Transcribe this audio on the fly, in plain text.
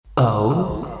A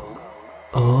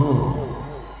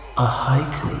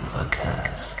haiku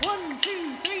occurs. 1,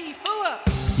 2, 3, 4.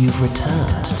 You've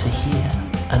returned to hear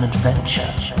an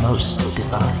adventure most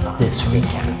divine. This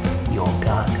recap, your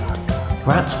guide.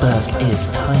 Ratsburg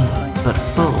is tiny, but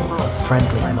full of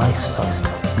friendly mice folk.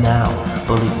 Now,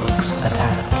 bullywugs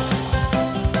attack.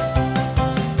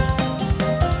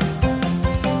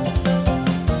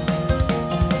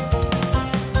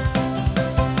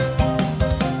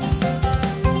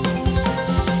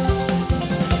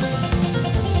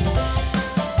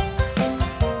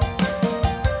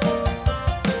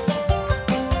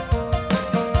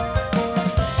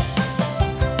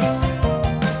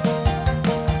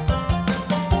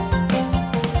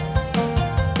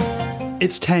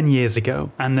 It's 10 years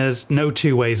ago, and there's no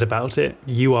two ways about it.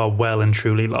 You are well and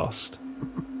truly lost.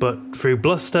 But through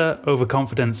bluster,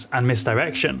 overconfidence, and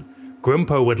misdirection,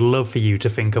 Grumpo would love for you to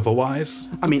think otherwise.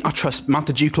 I mean, I trust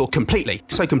Master Dewclaw completely.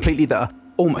 So completely that I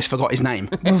almost forgot his name.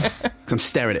 Because I'm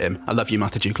staring at him. I love you,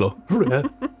 Master Dewclaw.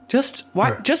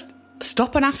 Just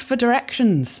stop and ask for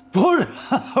directions. What?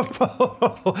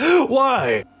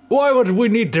 Why? Why would we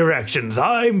need directions?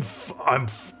 I'm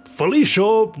fully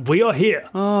sure we are here.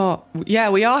 Oh, yeah,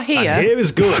 we are here. And here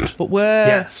is good. But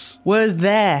where's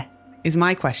there, is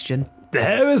my question.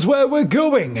 There is where we're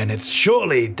going, and it's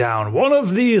surely down one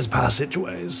of these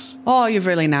passageways. Oh, you've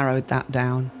really narrowed that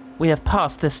down. We have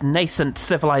passed this nascent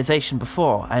civilization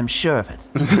before, I am sure of it.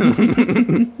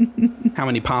 How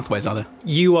many pathways are there?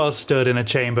 You are stood in a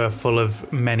chamber full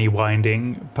of many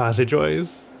winding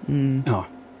passageways. Oh.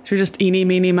 Should we just eeny,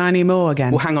 meeny, miny, mo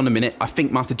again? Well, hang on a minute. I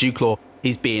think Master Dewclaw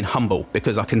is being humble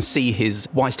because I can see his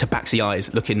wise tabaxi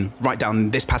eyes looking right down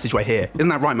this passageway here. Isn't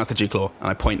that right, Master Dewclaw? And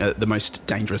I point at the most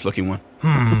dangerous looking one.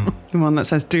 The one that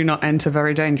says, do not enter,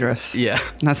 very dangerous. Yeah.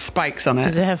 And has spikes on it.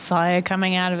 Does it have fire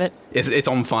coming out of it? It's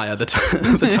on fire. The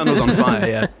tunnel's on fire,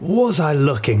 yeah. Was I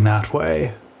looking that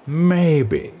way?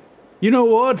 Maybe. You know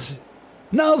what?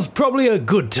 Now's probably a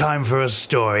good time for a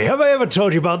story. Have I ever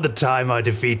told you about the time I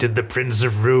defeated the Prince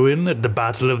of Ruin at the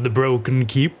Battle of the Broken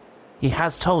Keep? He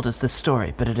has told us this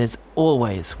story, but it is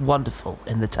always wonderful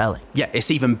in the telling. Yeah,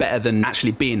 it's even better than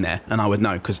actually being there, and I would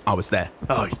know because I was there.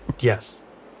 Oh, yes.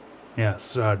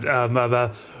 Yes. Did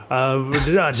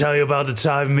I tell you about the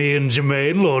time me and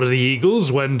Jermaine, Lord of the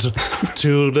Eagles, went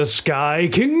to the Sky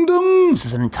Kingdom? This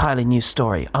is an entirely new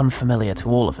story, unfamiliar to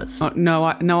all of us. No,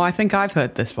 I think I've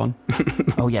heard this one.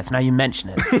 Oh, yes, now you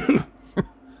mention it.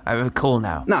 I recall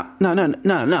now.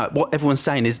 No. What everyone's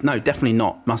saying is, no, definitely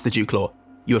not, Master Dewclaw.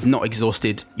 You have not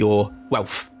exhausted your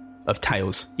wealth of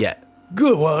tales yet.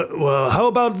 Good. Well, how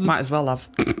about... Might as well have.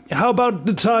 How about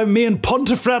the time me and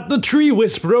Pontefrat the Tree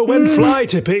Whisperer went fly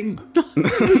tipping?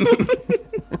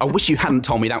 I wish you hadn't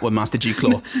told me that one, Master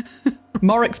Dewclaw.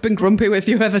 Morrick's been grumpy with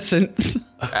you ever since.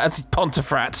 As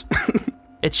Pontefrat.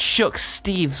 It shook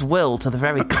Steve's will to the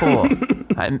very core.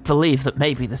 I believe that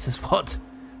maybe this is what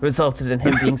resulted in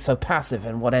him being so passive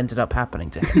and what ended up happening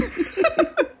to him.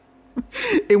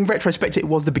 In retrospect, it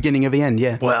was the beginning of the end,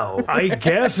 yeah. Well, I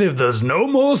guess if there's no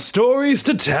more stories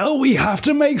to tell, we have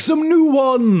to make some new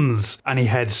ones. And he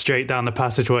heads straight down the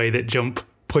passageway that Jump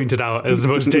pointed out as the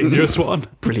most dangerous one.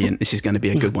 Brilliant. This is going to be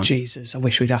a good one. Jesus, I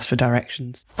wish we'd asked for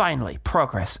directions. Finally,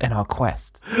 progress in our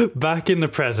quest. Back in the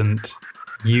present,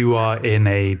 you are in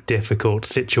a difficult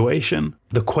situation.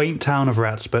 The quaint town of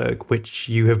Ratsburg, which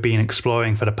you have been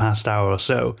exploring for the past hour or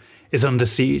so, is under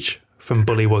siege from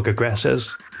bullywug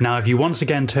aggressors. Now, if you once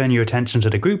again turn your attention to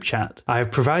the group chat, I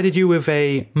have provided you with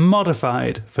a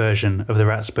modified version of the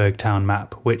Ratsburg town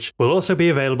map, which will also be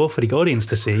available for the audience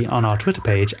to see on our Twitter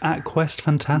page at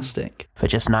QuestFantastic. For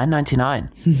just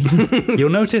 $9.99. You'll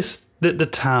notice that the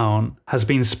town has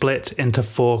been split into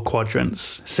 4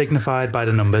 quadrants, signified by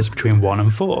the numbers between 1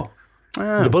 and 4.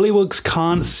 The bullywugs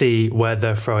can't see where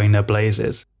they're throwing their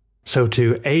blazes, so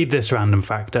to aid this random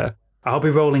factor, I'll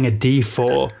be rolling a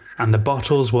d4, and the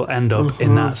bottles will end up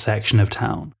in that section of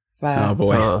town. Wow. Oh,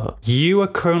 boy. You are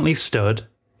currently stood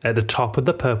at the top of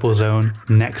the purple zone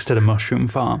next to the mushroom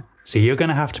farm. So you're going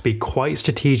to have to be quite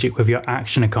strategic with your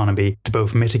action economy to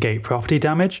both mitigate property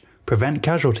damage, prevent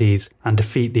casualties, and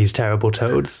defeat these terrible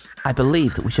toads. I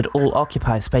believe that we should all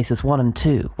occupy spaces 1 and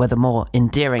 2, where the more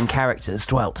endearing characters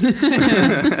dwelt.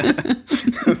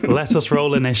 Let us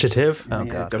roll initiative. Oh,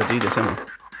 God. Got to do this, haven't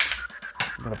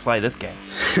I'm going to play this game.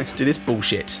 we? Do this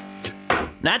bullshit.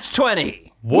 Nat's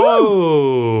 20.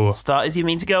 Whoa! Start as you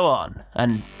mean to go on,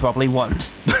 and probably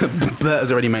won't. Bert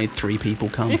has already made 3 people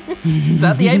come. Is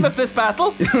that the aim of this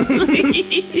battle?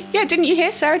 Yeah, didn't you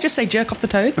hear Sarah just say jerk off the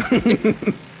toads?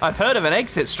 I've heard of an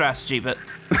exit strategy, but...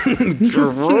 It means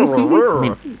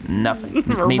nothing.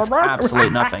 It means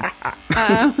absolute nothing.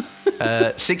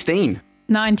 16.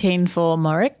 19 for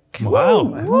Morik.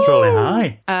 Wow, everyone's rolling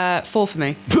high. 4 for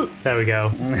me. There we go.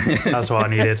 That's what I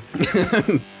needed.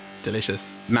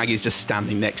 Delicious. Maggie's just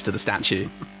standing next to the statue,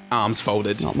 arms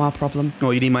folded. Not my problem.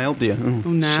 Oh, you need my help, do you? Oh,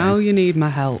 Now you need my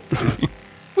help.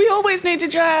 We always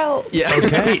needed your help. Yeah.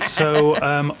 Okay, so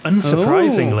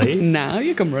unsurprisingly, Now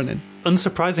you come running.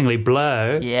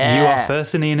 Blur, Yeah. you are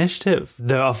first in the initiative.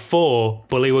 There are 4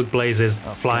 Bullywug Blazes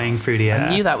flying through the air. I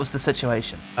knew that was the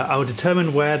situation. I'll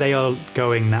determine where they are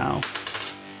going now.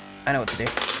 I know what to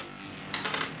do.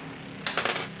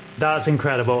 That's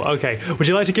incredible. Okay, would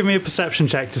you like to give me a perception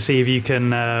check to see if you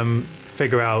can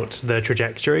figure out the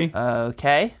trajectory?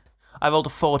 Okay. I rolled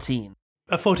a 14.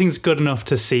 A 14 is good enough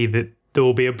to see that there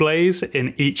will be a blaze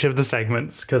in each of the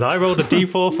segments, because I rolled a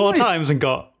d4 4 times and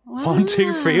got 1,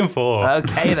 2, 3, and 4.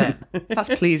 Okay, then. That's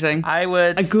pleasing. I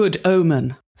would... A good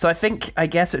omen. So I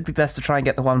guess it would be best to try and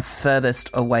get the one furthest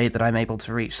away that I'm able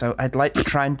to reach. So I'd like to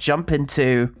try and jump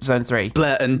into Zone 3.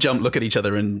 Blair and Jump look at each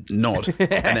other and nod.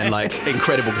 And then, like,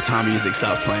 incredible guitar music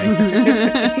starts playing.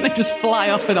 They just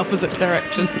fly off in opposite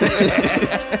directions.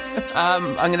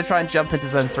 I'm going to try and jump into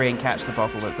Zone 3 and catch the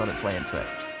bottle that's on its way into it.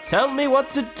 Tell me what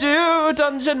to do,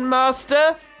 Dungeon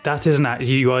Master! That is an act.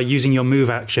 You are using your move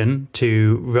action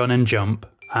to run and jump,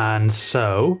 and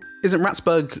so Isn't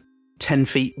Ratsburg 10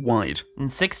 feet wide?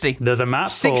 And 60. there's a map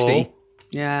 60? for...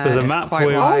 Yeah, There's a it's map quite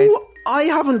with- wide. Oh, I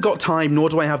haven't got time, nor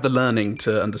do I have the learning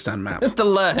to understand maps. The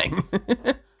learning.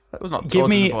 That was not Give taught as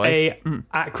me a boy. a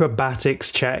acrobatics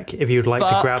check if you'd like to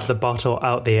Fuck. grab the bottle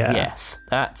out the air. Yes,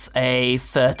 that's a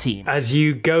 13. As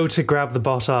you go to grab the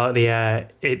bottle out of the air,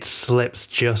 it slips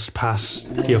just past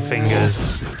your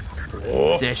fingers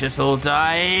Digital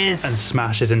dice. and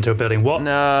smashes into a building. What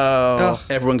No.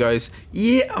 Everyone goes,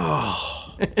 yeah, oh.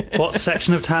 what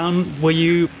section of town were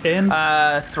you in?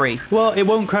 3. Well, it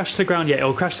won't crash to the ground yet.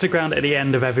 It'll crash to the ground at the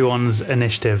end of everyone's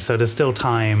initiative, so there's still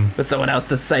time For someone else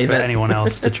to save for it. anyone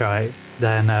else to try.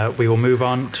 Then we will move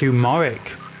on to Morik.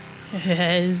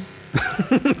 Yes.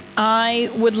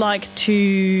 I would like to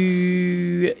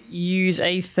use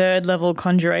a 3rd level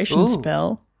conjuration Ooh.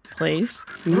 spell, please.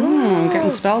 I'm getting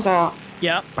spells out.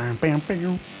 Yep. Bam, bam,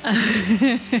 bam.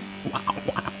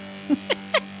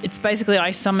 It's basically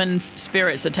I summon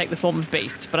spirits that take the form of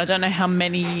beasts, but I don't know how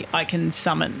many I can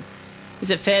summon. Is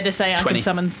it fair to say I 20. can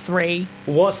summon 3?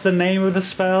 What's the name of the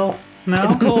spell? No.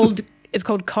 It's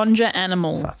called Conjure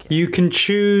Animals. You can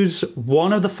choose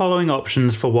one of the following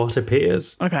options for what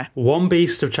appears. Okay. 1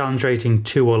 beast of challenge rating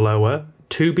 2 or lower,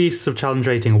 2 beasts of challenge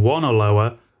rating 1 or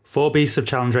lower, 4 beasts of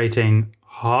challenge rating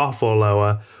half or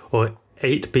lower, or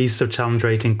 8 beasts of challenge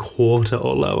rating quarter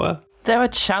or lower. There are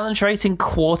challenge rating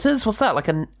quarters? What's that? Like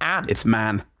an ant? It's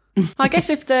man. I guess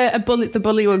if the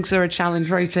bullywugs are a challenge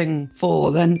rating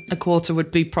 4, then a quarter would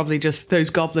be probably just those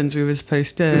goblins we were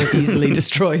supposed to easily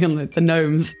destroy on the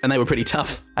gnomes. And they were pretty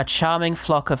tough. A charming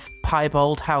flock of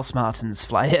piebald house martins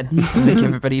fly in and make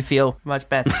everybody feel much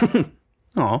better.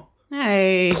 Oh.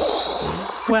 Hey.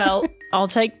 Well, I'll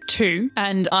take 2,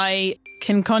 and I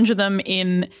can conjure them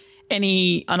in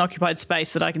any unoccupied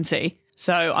space that I can see.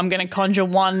 So I'm going to conjure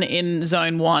 1 in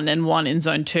Zone 1 and 1 in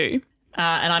Zone 2.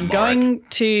 And I'm going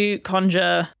to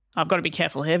conjure... I've got to be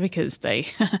careful here because they...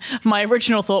 my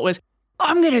original thought was,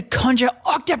 I'm going to conjure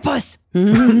octopus!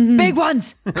 Big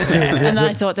ones! And then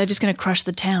I thought they're just going to crush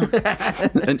the town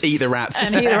And eat the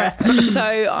rats. and eat the rest. So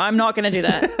I'm not going to do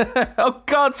that. Oh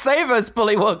God, save us,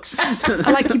 bullywugs!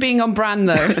 I like you being on brand,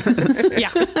 though. Yeah.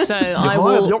 So I Hire the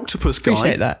will... octopus guy.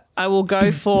 Appreciate that. I will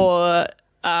go for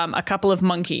a couple of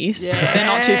monkeys. They're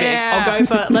not too big. I'll go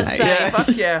for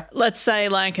let's say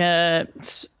like a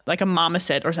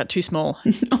marmoset, or is that too small?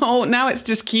 Oh, now it's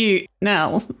just cute.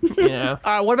 Nell. Yeah.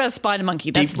 All right, what about a spider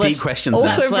monkey? That's Deep questions now.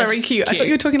 Also That's very less cute. I thought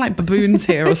you were talking like baboons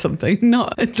here or something,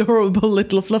 not adorable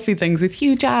little fluffy things with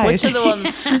huge eyes. Which are the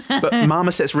ones? But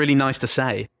marmoset's really nice to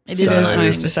say. It is So-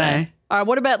 nice to say. All right,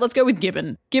 what about, let's go with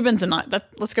gibbon. Gibbons are nice.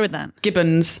 Let's go with that.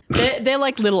 Gibbons. They're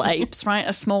like little apes, right?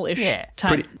 A smallish Yeah.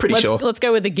 type. Pretty sure. Let's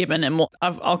go with the gibbon, and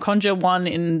I'll conjure 1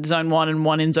 in Zone 1 and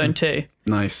 1 in Zone 2,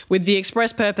 Nice. with the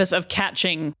express purpose of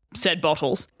catching said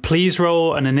bottles. Please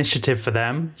roll an initiative for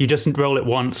them. You just roll it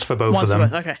once for both Once of them.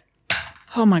 worth, okay.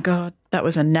 Oh my god, that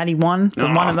was a natty 1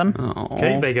 for one of them.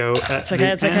 Okay, they go. It's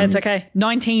okay, it's okay.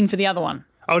 19 for the other one.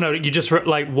 Oh no, you just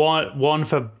like one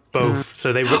for both,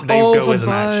 so they Oh, go for as an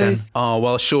action. both. Oh,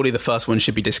 well, surely the first one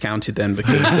should be discounted then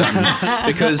because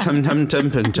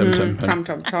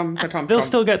They'll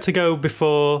still get to go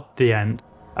before the end.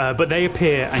 But they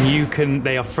appear, and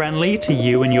they are friendly to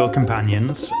you and your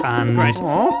companions, and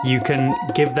you can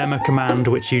give them a command,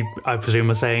 which I presume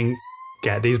are saying,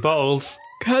 get these bottles.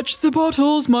 Catch the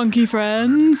bottles, monkey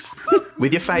friends.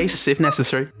 With your face, if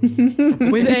necessary.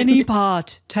 With any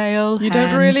part. Tail, You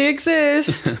don't really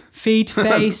exist. feet,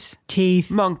 face,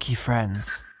 teeth. Monkey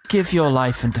friends, give your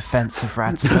life in defense of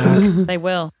Ratsburg. They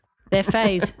will. They're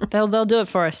phase. They'll do it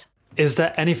for us. Is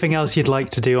there anything else you'd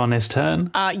like to do on this turn?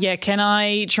 Yeah, can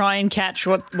I try and catch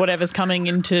whatever's coming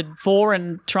into 4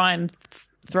 and try and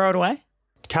throw it away?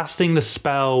 Casting the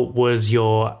spell was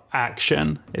your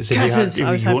action. It's if Curses.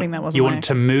 I was hoping that wasn't you my want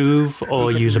to move or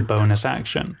use a bonus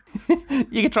action.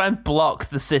 You could try and block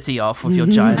the city off with your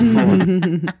giant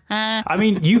form. I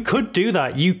mean, you could do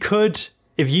that. You could,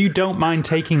 if you don't mind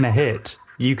taking the hit,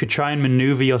 you could try and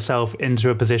maneuver yourself into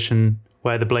a position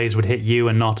where the blaze would hit you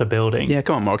and not a building. Yeah,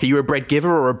 come on, Mark. Are you a bread giver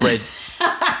or a bread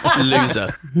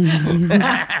loser?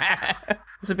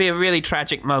 This would be a really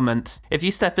tragic moment. If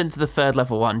you step into the 3rd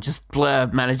level one, just Blur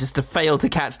manages to fail to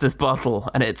catch this bottle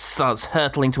and it starts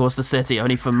hurtling towards the city,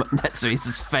 only for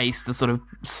Metsuisa's face to sort of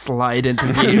slide into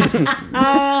view.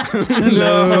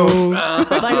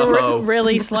 Like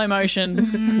really slow motion.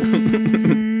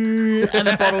 And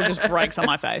the bottle just breaks on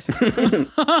my face.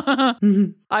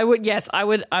 I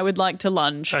would like to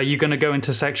lunge. Are you going to go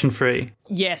into section 3?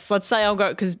 Yes, let's say I'll go,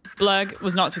 because Blurg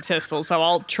was not successful, so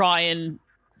I'll try and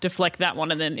deflect that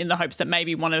one, and then in the hopes that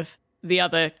maybe one of the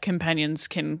other companions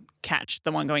can catch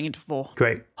the one going into 4.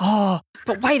 Great.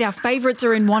 But wait, our favourites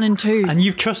are in 1 and 2. And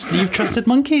you've trusted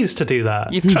monkeys to do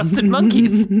that. You've trusted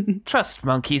monkeys. Trust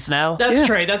monkeys now. That's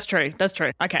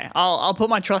true. Okay, I'll put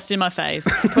my trust in my phase.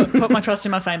 Put my trust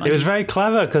in my fame. It was very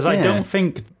clever because I don't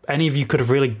think any of you could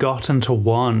have really gotten to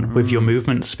 1 with your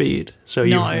movement speed. So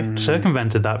you've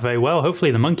circumvented that very well. Hopefully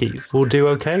the monkeys will do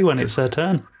okay when it's their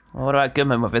turn. Well, what about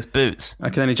Goodman with his boots? I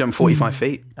can only jump 45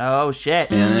 feet. Oh,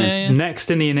 shit. Next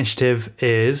in the initiative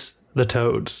is the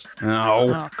toads.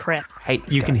 Oh, crap. Hate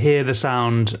this You guy. can hear the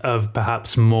sound of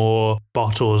perhaps more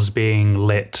bottles being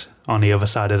lit on the other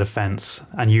side of the fence,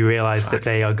 and you realise that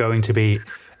they are going to be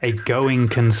a going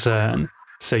concern.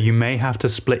 So you may have to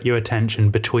split your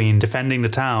attention between defending the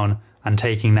town and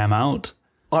taking them out.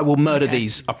 I will murder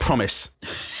these, I promise.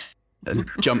 And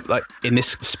jump, like, in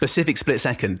this specific split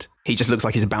second, he just looks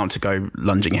like he's about to go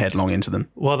lunging headlong into them.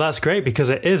 Well, that's great because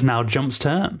it is now Jump's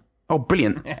turn. Oh,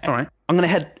 brilliant. All right. I'm going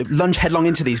to lunge headlong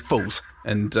into these fools.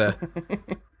 And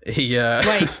he...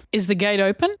 Wait, is the gate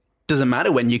open? Doesn't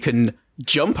matter when you can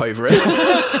jump over it.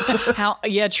 How?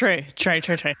 Yeah, true.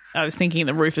 I was thinking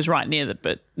the roof is right near it,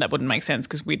 but that wouldn't make sense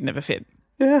because we'd never fit.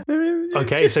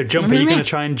 Okay, so Jump, are you going to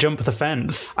try and jump the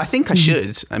fence? I think I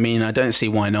should. I mean, I don't see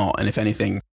why not. And if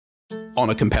anything,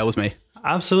 honor compels me.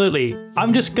 Absolutely.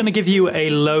 I'm just going to give you a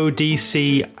low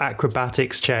DC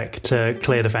acrobatics check to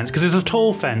clear the fence because it's a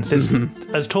tall fence. It's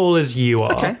as tall as you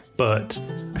are, but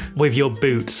with your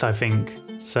boots, I think.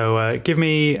 So give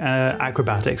me an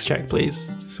acrobatics check, please.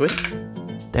 Sweet.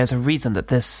 There's a reason that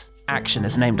this action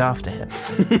is named after him.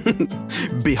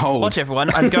 Behold. Watch, everyone.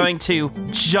 I'm going to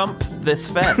jump this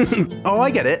fence. Oh,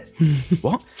 I get it.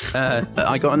 What?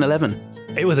 I got an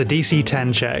 11. It was a DC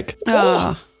 10 check.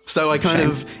 So I kind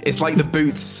of, it's like the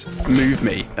boots move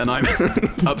me and I'm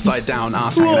upside down,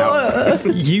 arse hanging out.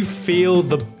 You feel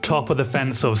the top of the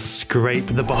fence sort of scrape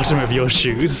the bottom of your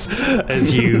shoes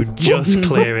as you just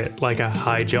clear it like a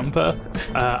high jumper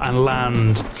and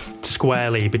land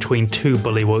squarely between 2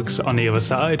 bullywugs on the other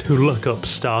side who look up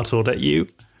startled at you.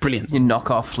 Brilliant. You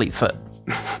knock off Fleetfoot.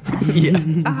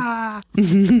 Yeah.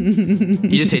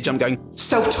 You just hear Jump going,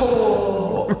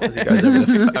 self-taught, as he goes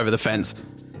over the fence.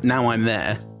 Now I'm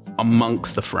there,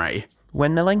 amongst the fray.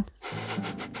 Windmilling?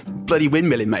 Bloody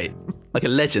windmilling, mate. Like a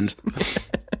legend.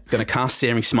 Gonna cast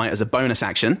Searing Smite as a bonus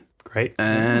action. Great.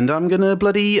 And I'm gonna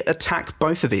bloody attack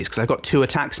both of these, because I've got 2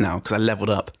 attacks now, because I leveled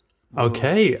up.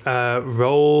 Okay,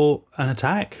 roll an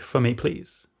attack for me,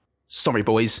 please. Sorry,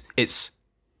 boys. It's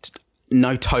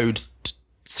no toad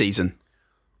season.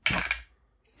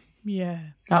 Yeah.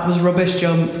 That was rubbish,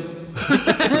 Jump.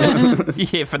 You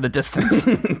hear from the distance.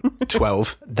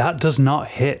 12. That does not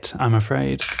hit, I'm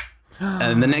afraid.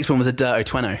 And the next one was a Dirto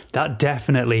Tweno. That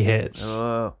definitely hits.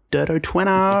 Oh. Dirto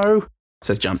Tweno,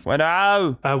 says Jump. Well,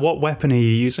 no. What weapon are you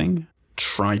using?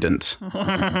 Trident.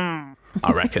 I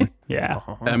reckon. Yeah.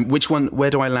 Which one, where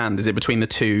do I land? Is it between the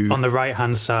 2? On the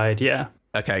right-hand side, yeah.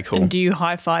 Okay, cool. And do you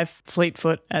high five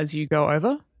Fleetfoot as you go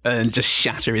over? And just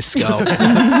shatter his skull.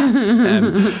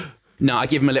 No, I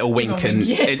give him a little wink and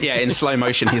in slow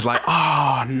motion he's like,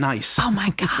 oh, nice. Oh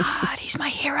my god, he's my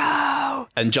hero.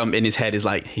 And Jump in his head is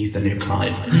like, he's the new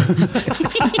Clive.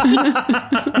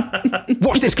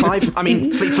 Watch this, Clive. I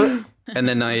mean, Fleetfoot. And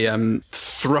then I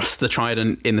thrust the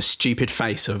trident in the stupid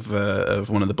face of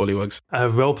one of the bullywugs.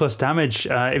 Roll plus damage.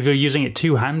 If you're using it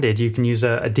two-handed, you can use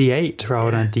a D8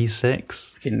 rather than a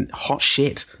D6. Fucking hot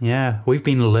shit. Yeah, we've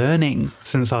been learning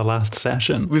since our last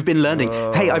session. We've been learning.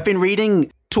 Hey, I've been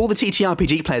reading to all the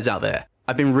TTRPG players out there.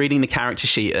 I've been reading the character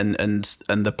sheet and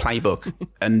the playbook,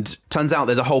 and turns out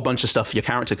there's a whole bunch of stuff your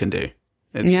character can do.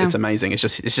 It's amazing. It's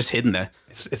just hidden there.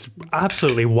 It's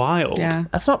absolutely wild. Yeah.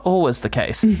 That's not always the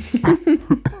case.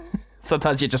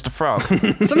 Sometimes you're just a frog.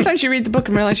 Sometimes you read the book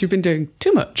and realise you've been doing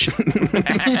too much.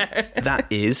 That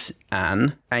is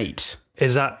an 8.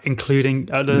 Is that including...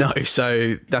 No,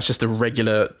 so that's just the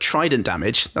regular trident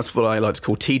damage. That's what I like to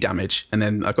call T damage. And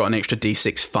then I've got an extra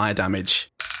D6 fire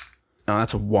damage. Oh,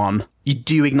 that's a 1. You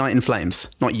do ignite in flames.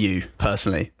 Not you,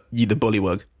 personally. You, the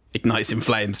bullywug, ignites in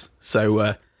flames. So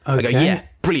I go, yeah,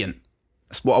 brilliant.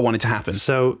 That's what I wanted to happen.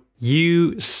 So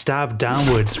you stab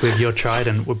downwards with your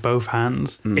trident with both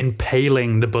hands,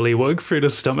 impaling the bullywug through the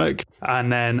stomach.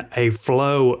 And then a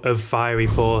flow of fiery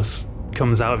force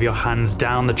comes out of your hands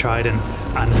down the trident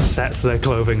and sets their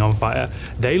clothing on fire.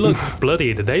 They look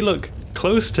bloodied. They look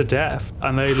close to death.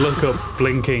 And they look up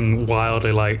blinking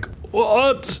wildly like,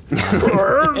 what?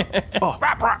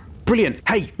 Brilliant.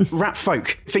 Hey, rat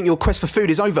folk, think your quest for food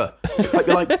is over? Hope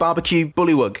you like barbecue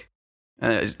bullywug.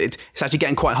 It's actually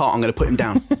getting quite hot. I'm going to put him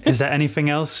down. Is there anything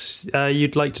else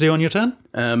you'd like to do on your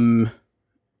turn?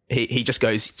 He just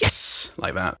goes, yes,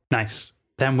 like that. Nice.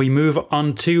 Then we move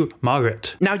on to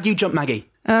Margaret. Now you jump, Maggie.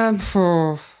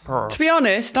 To be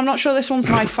honest, I'm not sure this one's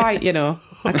my fight, you know.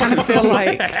 I kind of feel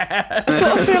like... I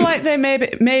sort of feel like they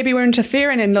maybe we're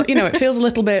interfering in, you know, it feels a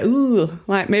little bit,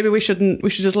 like maybe we should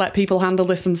just let people handle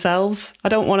this themselves. I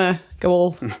don't want to go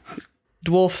all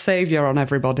dwarf saviour on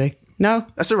everybody. No?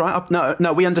 That's all right.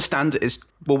 No, we understand.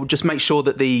 We'll just make sure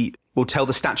that we'll tell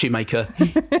the statue maker.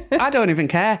 I don't even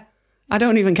care.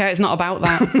 It's not about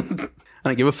that. I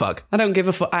don't give a fuck. I don't give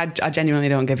a fuck. I genuinely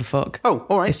don't give a fuck. Oh,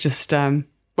 all right. It's just...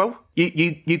 Well,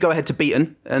 you go ahead to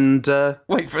Beaton and...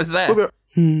 Wait for us there.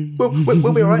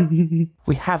 We'll be all right.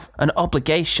 We have an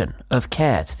obligation of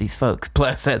care to these folks.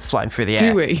 Blur says, flying through the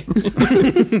air. Do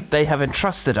we? They have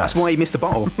entrusted us. That's why he missed the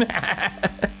bottle.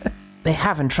 They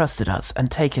have entrusted us and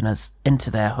taken us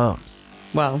into their homes.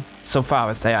 Well... So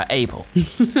far as they are able.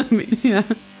 Yeah.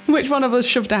 Which one of us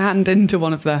shoved a hand into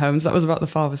one of their homes? That was about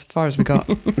as far as we got.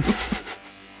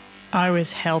 I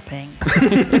was helping.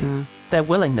 Their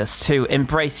willingness to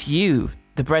embrace you,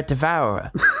 the bread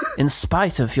devourer, in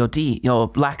spite of your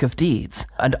lack of deeds,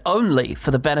 and only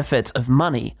for the benefit of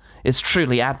money, is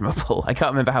truly admirable. I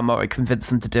can't remember how Maury convinced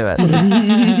them to do it.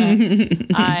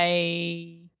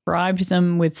 I bribed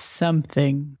them with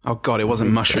something. Oh, God, it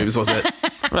wasn't mushrooms, was it?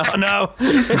 Oh, no.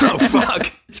 Oh,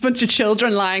 fuck. It's a bunch of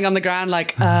children lying on the ground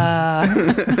like,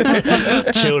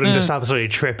 Children just absolutely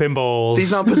tripping balls.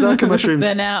 These aren't berserker mushrooms.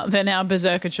 They're now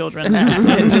berserker children.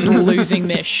 They're just losing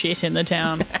their shit in the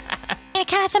town.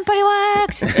 Captain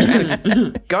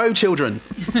Bullywugs! Go, children.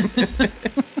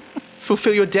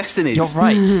 Fulfill your destinies. You're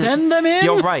right. Send them in.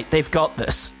 You're right. They've got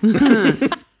this.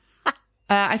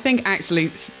 I think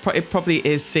actually it probably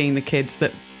is seeing the kids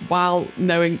that while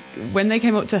knowing when they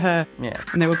came up to her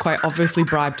and they were quite obviously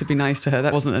bribed to be nice to her,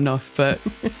 that wasn't enough. But,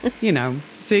 you know,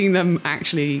 seeing them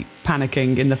actually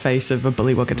panicking in the face of a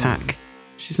bullywug attack,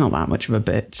 she's not that much of a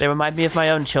bitch. They remind me of my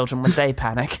own children when they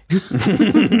panic.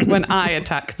 When I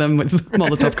attack them with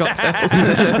Molotov cocktails.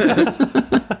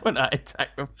 When I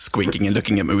attack them. Squeaking and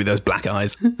looking at me with those black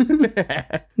eyes.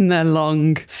 And their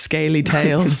long, scaly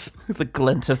tails. The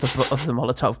glint of the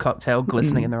Molotov cocktail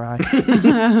glistening in their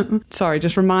eye. Sorry,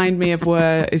 just remind me of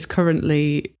where is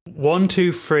currently... 1,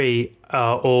 2, 3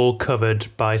 are all covered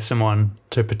by someone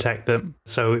to protect them.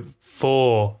 So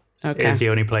 4 is the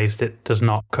only place that does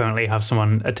not currently have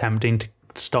someone attempting to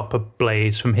stop a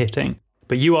blaze from hitting.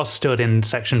 But you are stood in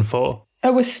section 4.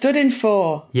 Oh, we're stood in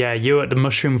 4. Yeah, you're at the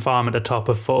mushroom farm at the top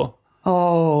of 4.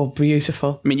 Oh,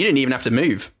 beautiful. I mean, you didn't even have to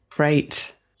move.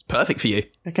 Great. It's perfect for you.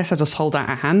 I guess I'll just hold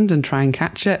out a hand and try and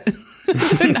catch it.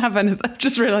 I don't have anything. I've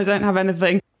just realised I don't have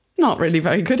anything. Not really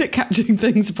very good at catching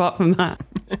things apart from that.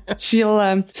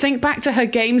 She'll think back to her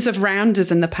games of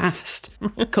rounders in the past,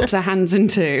 cups her hands in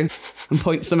two, and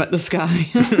points them at the sky.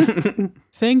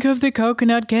 Think of the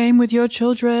coconut game with your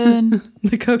children.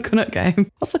 The coconut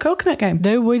game. What's the coconut game?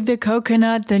 With the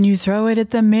coconut, then you throw it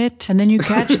at the mitt, and then you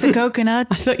catch the coconut.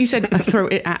 I thought you said I throw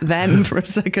it at them for a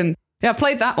second. Yeah, I've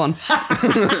played that one.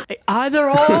 Either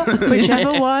or,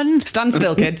 whichever one. Stand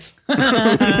still, kids.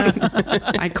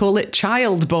 I call it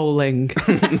child bowling.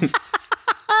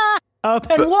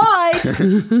 Open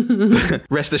wide.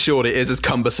 Rest assured, it is as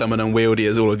cumbersome and unwieldy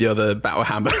as all of the other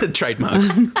Battlehammer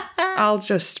trademarks. I'll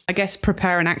just, I guess,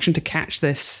 prepare an action to catch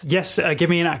this. Yes, give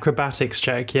me an acrobatics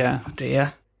check, yeah. Oh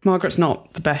dear. Margaret's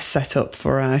not the best setup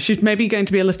for... she's maybe going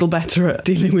to be a little better at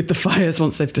dealing with the fires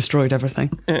once they've destroyed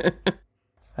everything.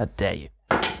 How dare you?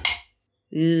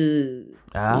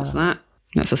 What's that?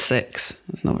 That's a 6.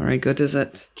 That's not very good, is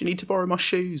it? Do you need to borrow my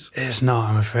shoes? It's not,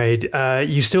 I'm afraid.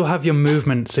 You still have your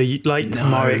movement, so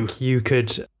Morik, you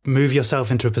could move yourself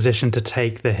into a position to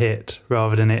take the hit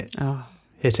rather than it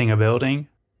hitting a building.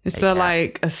 Is there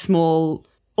like a small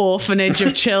orphanage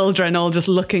of children all just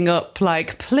looking up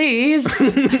like, please?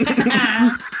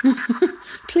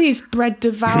 Please, bread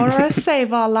devourer,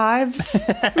 save our lives.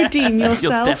 Redeem yourself.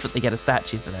 You'll definitely get a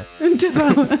statue for this.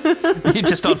 Devour. You're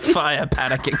just on fire,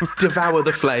 panicking. Devour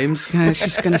the flames. Yeah,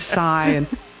 she's going to sigh and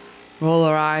roll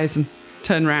her eyes and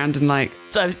turn around and like...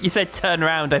 So you said turn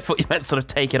around, I thought you meant sort of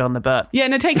take it on the butt. Yeah,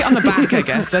 no, take it on the back, I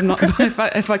guess. I'm not.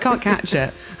 If I can't catch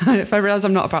it, if I realise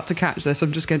I'm not about to catch this,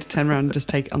 I'm just going to turn around and just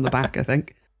take it on the back, I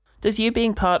think. Does you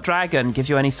being part dragon give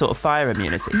you any sort of fire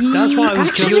immunity? That's what I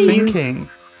was just thinking.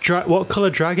 What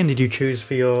colour dragon did you choose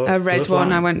for your... A red bloodline?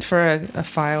 one. I went for a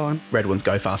fire one. Red ones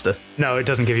go faster. No, it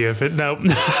doesn't give you a fit. No.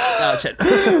 Oh, shit.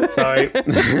 Sorry.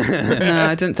 No,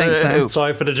 I didn't think so.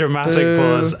 Sorry for the dramatic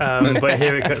pause. But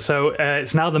here it goes. So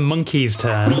it's now the monkey's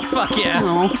turn. Fuck yeah.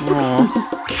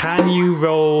 Can you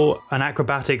roll an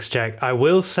acrobatics check? I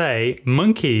will say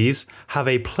monkeys have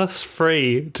a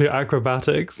 +3 to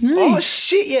acrobatics. Oh,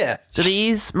 shit, yeah. Do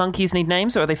these monkeys need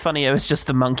names, or are they funnier as just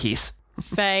the monkeys?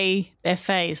 Faye, they're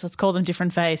Fays. Let's call them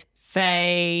different Fays.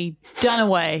 Faye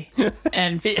Dunaway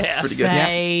and Pretty good.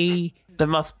 Faye. There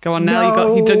must... Go on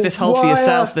now. You dug this hole for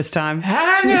yourself this time.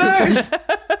 Hangers.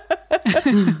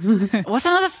 What's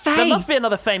another Faye? There must be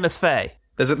another famous Faye.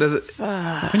 There's a,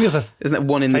 I think there's a isn't that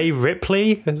one in Faye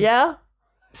Ripley. Yeah?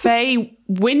 Faye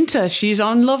Winter. She's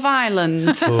on Love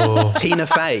Island. Tina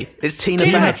Fey? Is Tina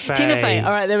Tina Fey? Fey. Tina Fey.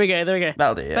 All right, there we go.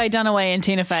 That'll do, yeah. Faye Dunaway and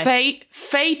Tina Fey.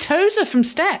 Faye Tozer from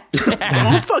Steps.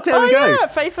 Oh, fuck, there we go. Yeah,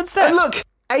 Faye from Steps. And look,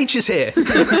 H is here.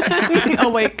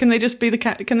 Oh wait, can they just be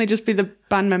the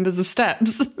band members of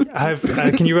Steps?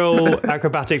 Can you roll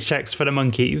acrobatics checks for the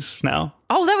monkeys now?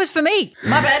 Oh, that was for me.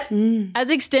 My bad. As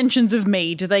extensions of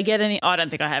me, do they get any... I don't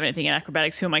think I have anything in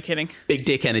acrobatics. Who am I kidding? Big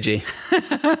dick energy.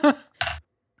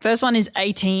 First one is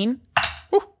 18.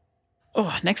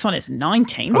 Oh, next one is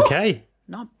 19. Okay.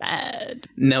 Not bad.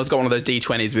 Nell's got one of those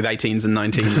D20s with 18s and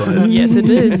 19s on it. Yes, it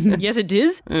is. Yes, it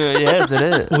is. Yes, it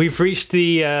is. We've reached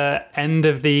the end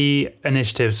of the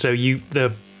initiative, so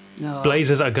the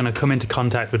Blazers are going to come into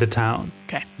contact with the town.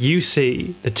 Okay. You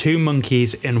see the two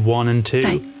monkeys in 1 and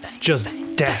 2 just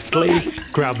deftly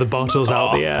grab the bottles out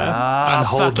of the air and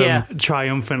hold them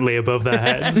triumphantly above their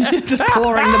heads. Just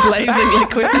pouring the blazing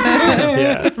liquid.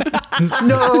 Yeah.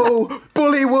 No!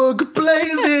 Bullywug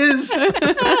blazes!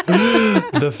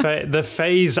 The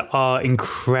Fays are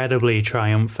incredibly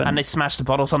triumphant. And they smash the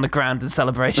bottles on the ground in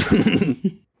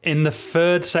celebration. In the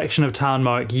third section of town,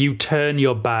 Mark, you turn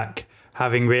your back,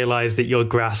 having realised that your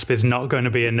grasp is not going to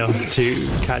be enough to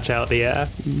catch out the air,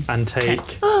 and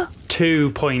take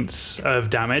 2 points of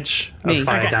damage, of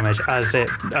fire damage, as it...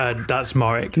 that's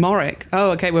Morik. Morik.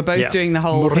 Oh, okay. We're both doing the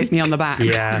whole hit me on the back.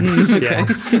 Yes,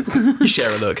 yes. You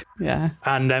share a look. Yeah.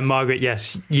 And then Margaret,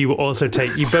 yes, you both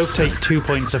take 2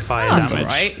 points of fire That's damage. all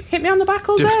right. Hit me on the back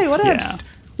all day. What else? Yeah.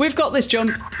 We've got this,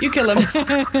 Jump. You kill him.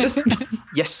 Just...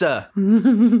 Yes, sir.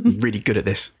 Really good at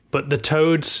this. But the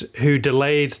toads who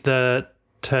delayed the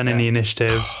turn in the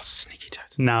initiative Sneaky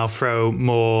toads. now throw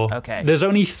more. Okay. There's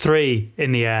only 3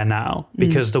 in the air now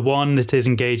because the one that is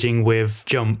engaging with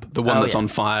Jump The one that's on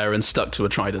fire and stuck to a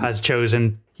trident. has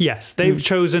chosen. Yes, they've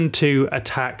chosen to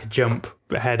attack Jump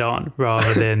head on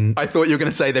rather than. I thought you were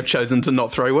going to say they've chosen to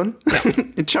not throw one.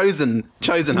 chosen,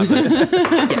 have they?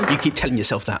 Yeah, you keep telling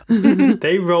yourself that.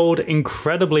 They rolled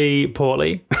incredibly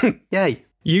poorly. Yay.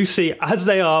 You see, as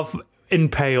they are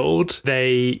impaled,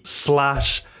 they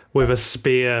slash with a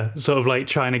spear, sort of like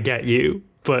trying to get you.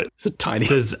 But It's a tiny...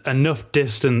 there's enough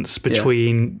distance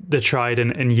between the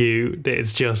trident and you that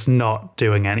it's just not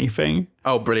doing anything.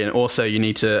 Oh, brilliant. Also, you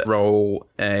need to roll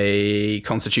a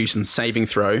Constitution saving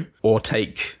throw or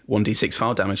take 1d6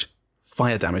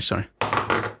 fire damage, sorry.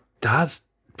 That's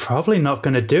probably not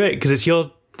going to do it because it's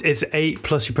 8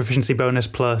 plus your proficiency bonus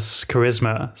plus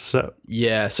charisma. So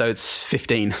Yeah, so it's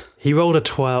 15. he rolled a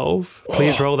 12.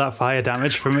 Please roll that fire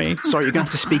damage for me. Sorry, you're going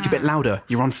to have to speak a bit louder.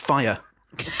 You're on fire.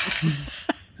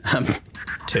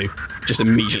 2. Just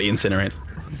immediately incinerate.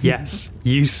 Yes,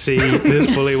 you see this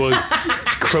bullywug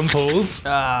crumples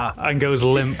and goes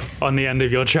limp on the end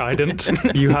of your trident.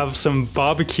 You have some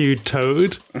barbecued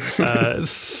toad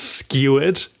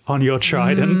skewered on your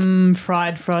trident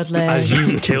Fried as legs.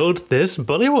 you killed this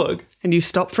bullywug. And you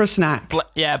stop for a snack.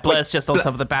 Blair's just on top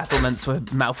of the battlements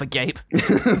with mouth agape.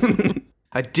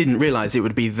 I didn't realise it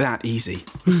would be that easy.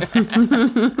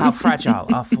 How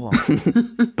fragile our form.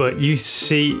 But you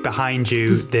see behind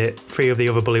you that 3 of the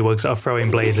other bullywugs are throwing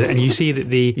blazes, and you see that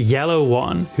the yellow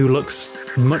one, who looks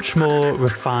much more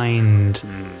refined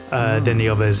than the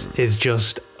others, is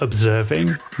just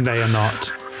observing. They are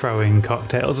not throwing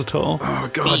cocktails at all. Oh,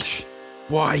 God.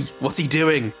 Why? What's he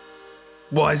doing?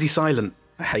 Why is he silent?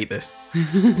 I hate this.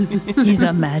 He's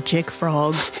a magic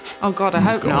frog. Oh, God, I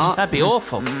hope not. That'd be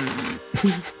awful.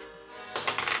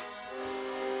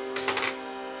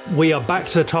 We are back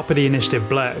to the top of the initiative,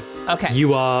 Blair. Okay.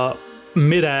 You are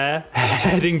mid-air,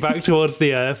 heading back towards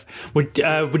the earth. Would you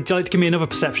like to give me another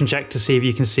perception check to see if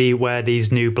you can see where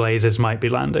these new blazes might be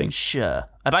landing? Sure.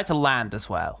 I'd like to land as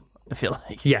well, I feel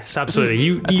like. Yes,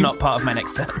 absolutely. That's not part of my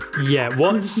next turn. Yeah,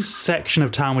 what section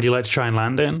of town would you like to try and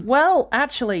land in? Well,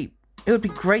 actually, it would be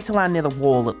great to land near the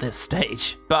wall at this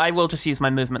stage. But I will just use my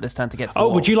movement this turn to get to the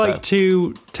wall. Would you like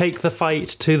to take the fight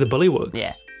to the bullywug?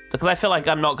 Yeah. Because I feel like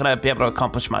I'm not going to be able to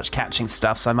accomplish much catching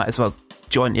stuff, so I might as well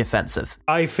join the offensive.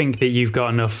 I think that you've got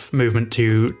enough movement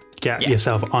to get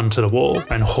yourself onto the wall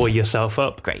and haul yourself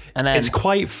up. Great. And then It's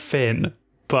quite thin,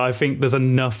 but I think there's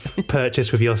enough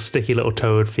purchase with your sticky little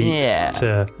toad feet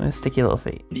to... sticky little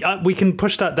feet. We can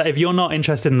push that. If you're not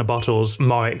interested in the bottles,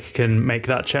 Morik can make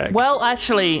that check. Well,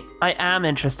 actually, I am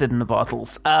interested in the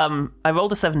bottles. I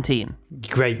rolled a 17.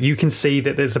 Great. You can see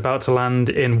that it's about to land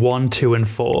in 1, 2, and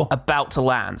 4. About to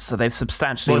land, so they've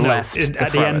substantially left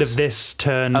At the end of this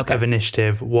turn of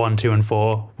initiative, 1, 2, and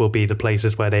 4 will be the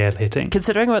places where they are hitting.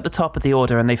 Considering we're at the top of the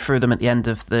order and they threw them at the end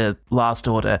of the last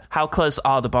order, how close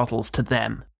are the bottles to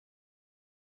them?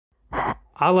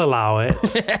 I'll allow it.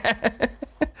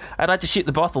 I'd like to shoot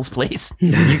the bottles, please.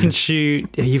 You can shoot.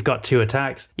 You've got 2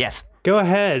 attacks. Yes. Go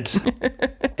ahead.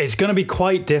 It's going to be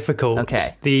quite difficult.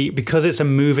 Okay. Because it's a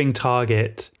moving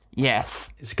target.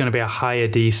 Yes. It's going to be a higher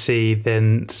DC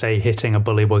than, say, hitting a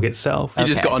bullywug itself. You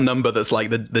just got a number that's like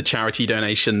the charity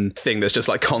donation thing that's just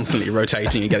like constantly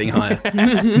rotating and getting higher.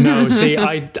 No, see,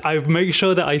 I make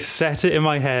sure that I set it in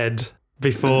my head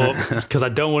before, because I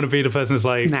don't want to be the person that's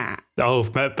like,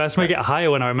 best make it higher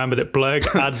when I remember that Blurg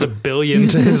adds 1 billion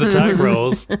to his attack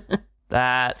rolls.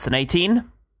 That's an 18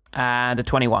 and a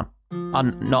 21.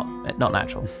 Not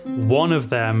natural. One of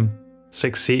them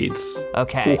succeeds.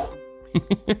 Okay.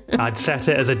 I'd set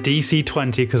it as a DC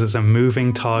 20 because it's a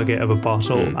moving target of a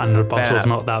bottle, and the bottle's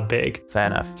not that big. Fair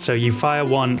enough. So you fire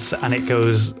once and it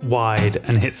goes wide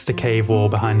and hits the cave wall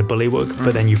behind the bullywug,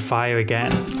 but then you fire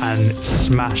again and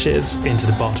smashes into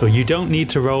the bottle. You don't need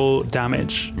to roll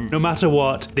damage. No matter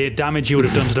what, the damage you would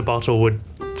have done to the bottle would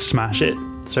smash it.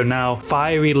 So now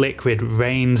fiery liquid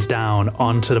rains down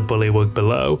onto the bullywug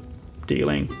below,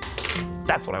 dealing...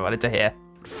 That's what I wanted to hear.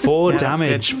 4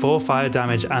 damage, 4 fire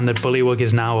damage, and the bullywug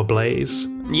is now ablaze.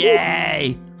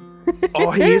 Yay!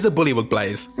 Oh, he is a bullywug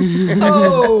blaze.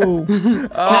 Now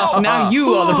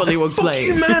you are the bullywug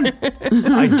blaze.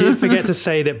 I did forget to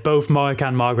say that both Morik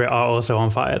and Margaret are also on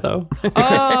fire, though.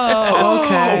 Oh,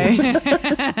 okay.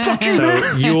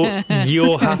 So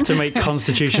you'll have to make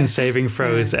Constitution saving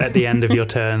throws at the end of your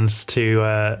turns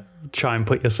to try and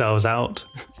put yourselves out.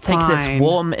 Take this Fine.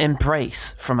 warm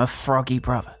embrace from a froggy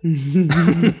brother.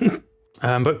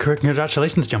 But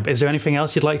congratulations, Jump. Is there anything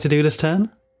else you'd like to do this turn?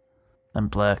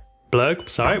 And Blur. Blurg,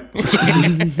 sorry.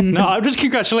 No, I'm just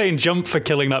congratulating Jump for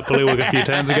killing that bullywug a few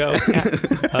turns ago.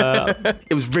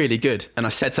 It was really good, and I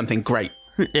said something great.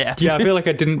 Yeah. Yeah, I feel like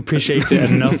I didn't appreciate it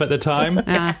enough at the time.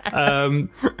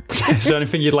 Is there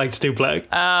anything you'd like to do, Blurg?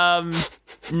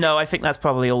 No, I think that's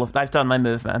probably all of... I've done my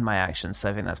movement and my actions, so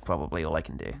I think that's probably all I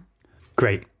can do.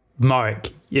 Great.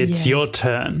 Morik, it's your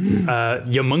turn.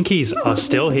 Your monkeys are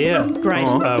still here. Great.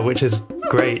 Which is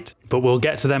great. But we'll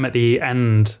get to them at the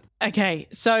end. Okay,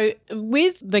 so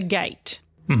with the gate,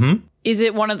 is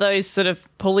it one of those sort of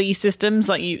pulley systems?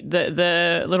 Like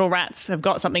the little rats have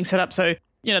got something set up so,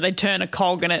 you know, they turn a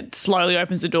cog and it slowly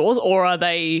opens the doors? Or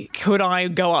could I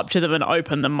go up to them and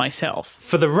open them myself?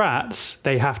 For the rats,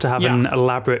 they have to have an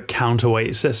elaborate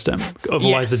counterweight system.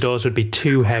 Otherwise, the doors would be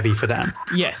too heavy for them.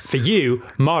 Yes. For you,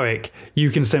 Morik,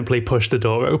 you can simply push the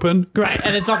door open. Great,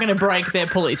 and it's not going to break their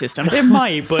pulley system. It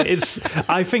might, but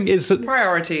I think it's...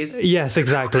 Priorities. Yes,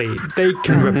 exactly. They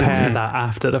can repair that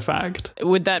after the fact.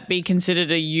 Would that be considered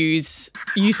a use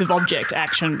of object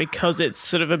action because it's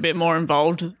sort of a bit more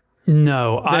involved?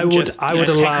 No, I would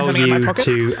allow something out of my you pocket?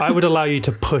 to. I would allow you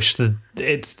to push the.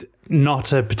 It's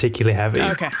not a particularly heavy.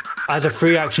 Okay. As a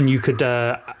free action, you could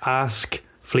ask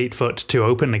Fleetfoot to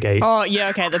open the gate. Oh, yeah,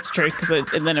 okay, that's true, because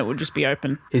then it would just be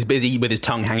open. He's busy with his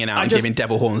tongue hanging out and giving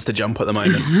devil horns to jump at the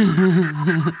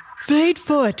moment.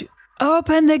 Fleetfoot,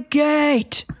 open the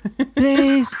gate,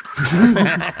 please. And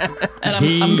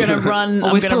I'm going to run.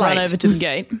 I'm going to run over to the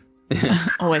gate.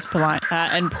 Always polite,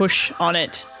 and push on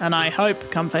it, and I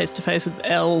hope come face to face with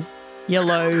El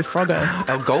Yellow Froggo.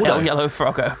 El Goldo. El Yellow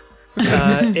Froggo.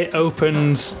 It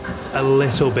opens a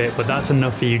little bit, but that's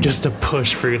enough for you just to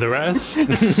push through the rest.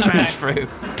 Smash through.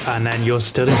 And then you're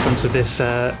stood in front of this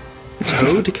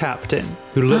toad captain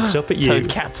who looks up at you. Toad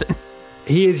captain.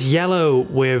 He is yellow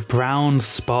with brown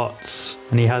spots,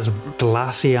 and he has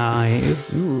glassy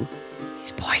eyes. Ooh.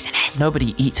 He's poisonous.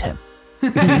 Nobody eat him.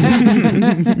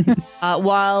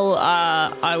 While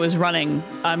I was running,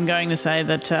 I'm going to say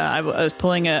that I was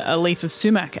pulling a leaf of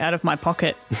sumac out of my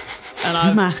pocket, and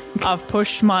I've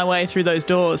pushed my way through those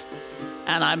doors,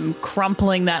 and I'm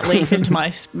crumpling that leaf into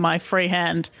my free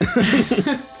hand.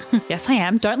 Yes, I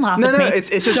am. Don't laugh at me. No, it's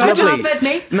just Don't lovely. laugh at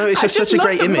me. No, it's just such a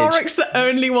great image. Morik's the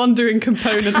only one doing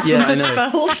components Yeah, for I the know.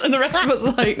 spells, and the rest of us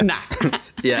are like, nah.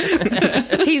 Yeah.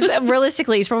 He's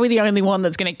probably the only one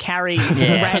that's going to carry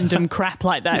random crap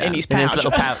like that in his In pouch. his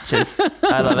little pouches.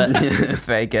 I love it. It's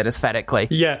very good aesthetically.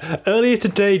 Yeah, earlier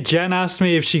today, Jen asked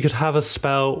me if she could have a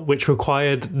spell which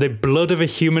required the blood of a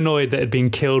humanoid that had been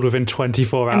killed within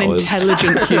 24 An hours.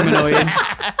 intelligent humanoid.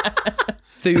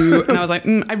 And I was like,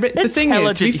 the thing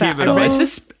is, to be fair,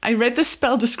 I read the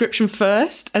spell description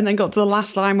first, and then got to the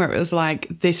last line where it was like,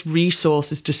 this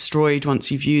resource is destroyed once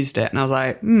you've used it. And I was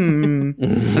like, and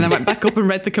then went back up and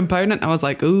read the component, and I was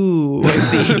like, ooh, I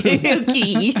see.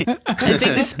 Okay. I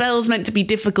think this spell's meant to be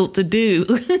difficult to do.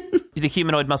 The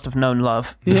humanoid must have known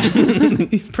love.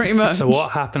 Pretty much. So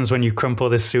what happens when you crumple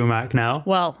this sumac now?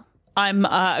 Well, I'm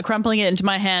crumpling it into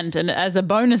my hand, and as a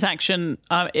bonus action,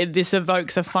 this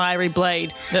evokes a fiery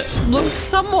blade that looks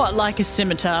somewhat like a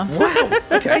scimitar. Wow.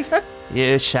 Okay.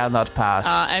 You shall not pass.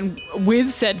 And with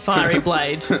said fiery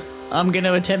blade, I'm going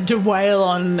to attempt to wail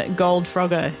on Gold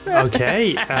Froggo.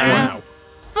 Okay. Wow.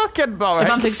 Fucking Boris.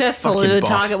 If I'm successful, Fucking the boss.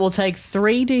 target will take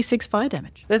 3d6 fire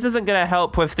damage. This isn't going to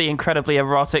help with the incredibly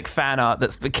erotic fan art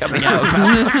that's been coming out.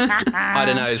 I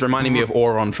don't know. It's reminding me of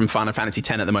Auron from Final Fantasy X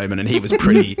at the moment, and he was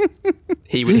pretty.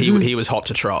 He was hot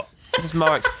to trot. Just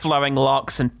Morik's flowing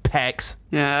locks and pecs.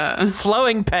 Yeah.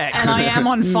 Flowing pecs. And I am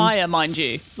on fire, mind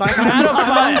you. Like, I'm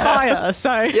on fire,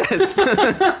 so... Yes.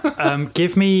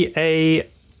 Give me a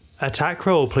attack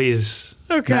roll, please.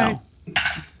 Okay.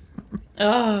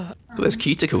 Now. Those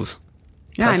cuticles.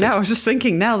 Yeah, I know. I was just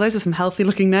thinking, now those are some healthy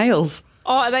looking nails.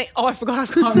 Oh, I forgot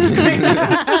I've got on the screen.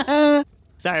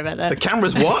 Sorry about The that.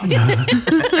 camera's what?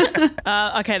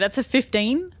 Okay, that's a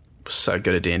 15. So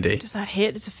good at D&D. Does that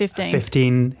hit? It's a 15.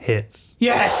 15 hits.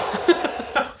 Yes!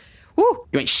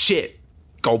 You ain't shit,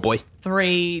 gold boy.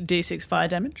 3d6 fire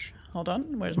damage. Hold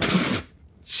on, where's my...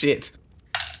 Shit.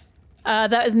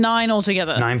 That is 9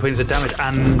 altogether. 9 points of damage,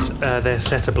 and they're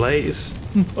set ablaze.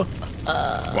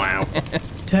 Wow.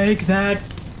 Take that,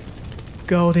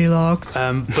 Goldilocks.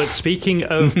 But speaking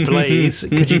of blaze,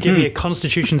 could you give me a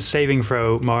Constitution saving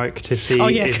throw, Morik, to see Oh,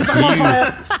 yeah, if because I'm on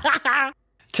fire.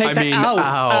 Take that.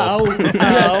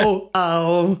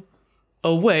 Ow.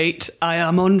 Oh, wait. I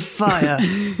am on fire.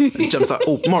 He jumps like,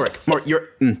 oh, Morik, you're.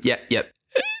 Yeah.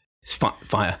 It's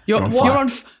fire. You're on fire.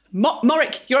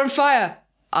 Morik, you're on fire.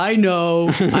 I know.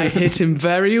 I hit him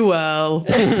very well.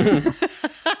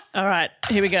 All right,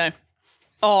 here we go.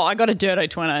 Oh, I got a dirty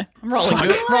 20. I'm rolling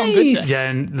good. Rolling good. Today. Yeah,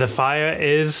 and the fire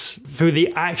is, through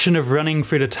the action of running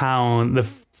through the town, the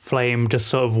flame just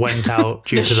sort of went out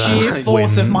due The to the sheer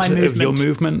force of wind my of your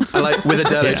movement. movement. I like with a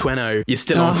Dirto Twinno, you're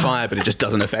still on fire, but it just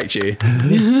doesn't affect you.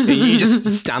 You just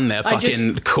stand there,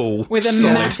 fucking cool, With a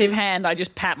solid. massive hand, I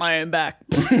just pat my own back.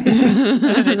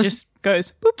 And it just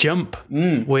goes, boop. Jump.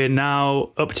 We're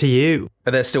now up to you.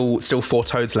 Are there still 4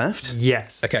 toads left?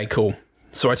 Yes. Okay, cool.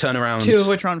 So I turn around. 2 of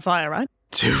which are on fire, right?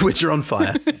 2 of which are on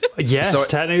fire. Yes, So-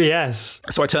 technically, yes.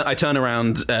 So I turn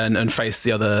around and face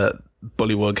the other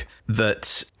bullywug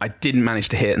that I didn't manage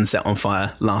to hit and set on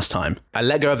fire last time. I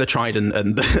let go of the trident,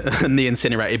 and the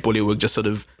incinerated bullywug just sort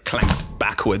of clanks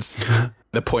backwards.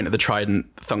 The point of the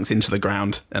trident thunks into the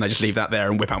ground, and I just leave that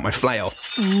there and whip out my flail.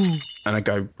 And I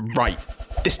go, right,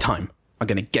 this time I'm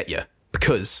going to get you,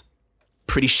 because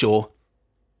pretty sure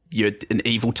you're an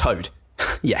evil toad.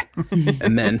 Yeah.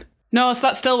 And then... No, so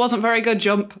that still wasn't very good,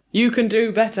 Jump. You can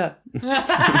do better.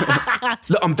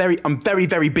 Look, I'm very,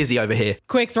 very busy over here.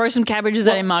 Quick, throw some cabbages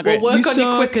at him, Margaret. We'll work on you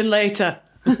suck. quicker later.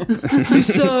 You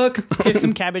suck. Give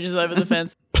some cabbages over the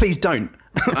fence. Please don't.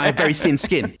 I have very thin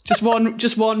skin. Just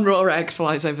one raw egg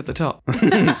flies over the top.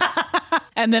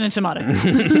 And then a tomato.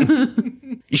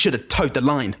 You should have towed the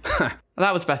line.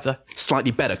 That was better.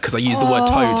 Slightly better because I used the word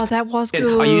toad. Oh, that was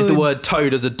good. I used the word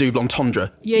toad as a double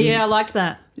entendre. Yeah, I liked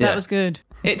that. Yeah. That was good.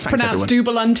 It's Thanks, pronounced everyone.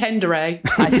 double entendre.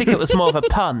 I think it was more of a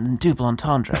pun than double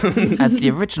entendre, as the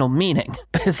original meaning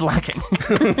is lacking.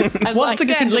 I Once like to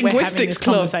again, think that we're having Linguistics this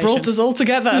Club conversation. brought us all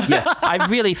together. I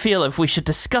really feel if we should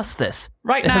discuss this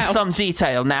Right in now. some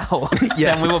detail now,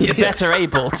 Yeah. then we will be better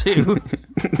able to.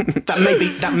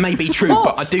 That may be true,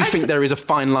 but I do think there is a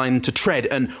fine line to tread,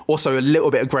 and also a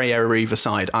little bit of grey area either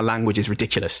side. Our language is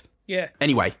ridiculous. Yeah.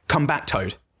 Anyway, come back,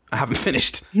 Toad. I haven't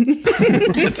finished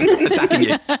attacking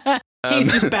you.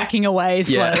 He's just backing away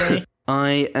slowly. Yeah.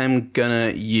 I am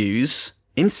gonna use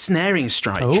Ensnaring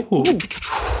Strike. Oh.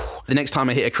 The next time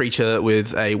I hit a creature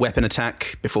with a weapon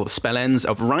attack before the spell ends,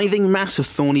 a writhing mass of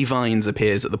thorny vines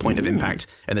appears at the point of impact,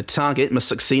 and the target must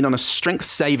succeed on a strength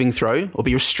saving throw or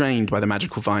be restrained by the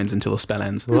magical vines until the spell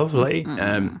ends. Lovely.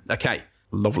 Okay,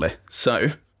 lovely. So,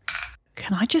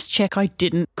 Can I just check I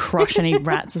didn't crush any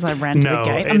rats as I ran to No, the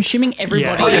gate? I'm it's- assuming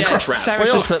everybody. Oh, Yeah. yeah. Crush rats. Sarah's We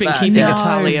all just took been that. keeping No. a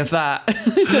tally of that.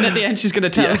 So at the end, she's going to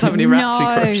tell us how many rats we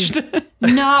No. crushed.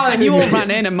 No. And you all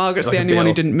ran in, and Margaret's Like the a only one who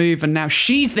bill. didn't move, and now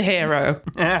she's the hero.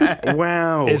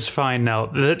 wow. It's fine now.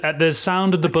 At the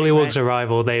sound of the Bullywugs'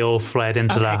 arrival, they all fled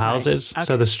into their great. houses,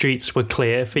 so the streets were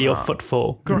clear for your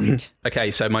footfall. Great.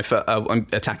 Okay, so I'm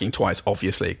attacking twice,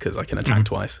 obviously, because I can attack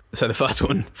twice. So the first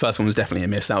one was definitely a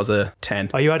miss. That was a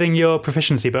 10. Are you adding your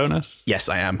proficiency bonus? Yes,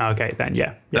 I am. Okay, then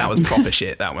yeah. That was proper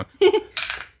shit, that one.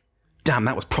 Damn,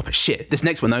 that was proper shit. This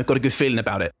next one, though, got a good feeling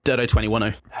about it. Dodo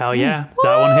 2010. Hell yeah,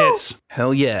 that one hits.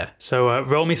 Hell yeah. So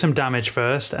roll me some damage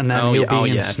first, and then he'll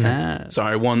be ensnared. Okay.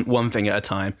 Sorry, one thing at a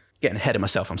time. Getting ahead of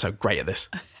myself. I'm so great at this.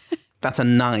 That's a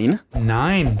 9.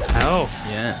 9. Hell.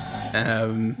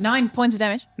 Yeah. 9 points of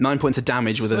damage. 9 points of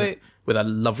damage with Sweet. a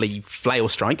lovely flail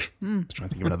strike. I was trying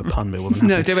to think of another pun, but it wasn't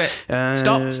No, happening. do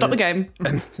it. Stop the game.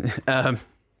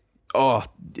 Oh,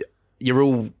 you're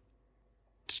all...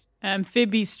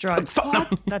 Amphibious strike. No,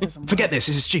 That doesn't work. forget this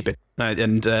is stupid. No,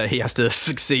 and he has to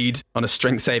succeed on a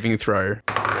strength saving throw.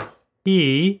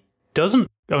 He doesn't.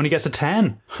 Only gets a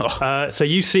 10. Oh. So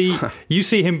you see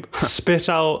him spit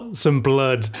out some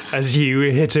blood as you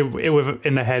hit him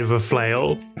in the head with a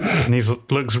flail, and he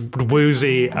looks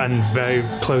woozy and very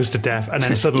close to death. And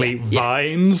then suddenly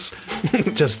vines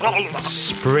just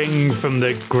spring from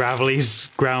the gravelly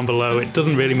ground below. It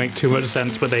doesn't really make too much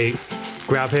sense, but they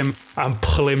grab him and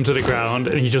pull him to the ground,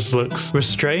 and he just looks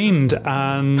restrained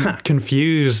and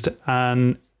confused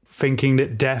and thinking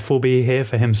that death will be here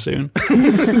for him soon.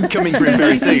 Coming through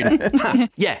very soon.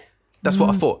 Yeah, that's what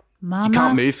I thought. Mama? You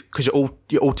can't move because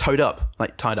you're all tied up,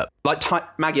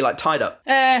 Maggie, like tied up.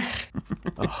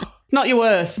 Not your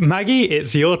worst. Maggie,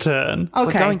 it's your turn. Okay.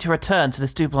 We're going to return to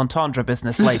this double entendre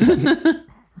business later.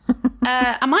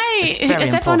 Am I? Has very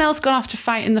everyone important. else gone off to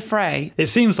fight in the fray? It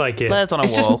seems like it. Blair's on a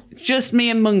It's wall. just me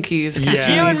and monkeys. Yeah.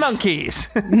 You and monkeys.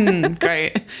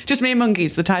 Great. Just Me and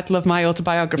Monkeys, the title of my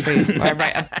autobiography.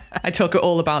 Where I talk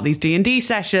all about these D&D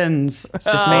sessions. It's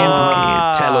just me and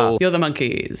monkeys. Tell all. You're the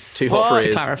monkeys. Too hot for To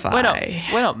ears. clarify.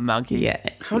 We're not monkeys. Yeah.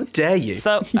 How dare you?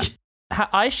 So,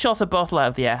 I shot a bottle out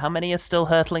of the air. How many are still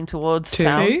hurtling towards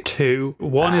town? 2.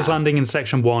 One is landing in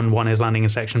section 1, one is landing in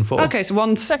section 4. Okay, so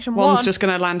one's Section one's one. just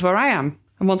going to land where I am,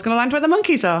 and one's going to land where the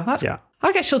monkeys are. That's Yeah.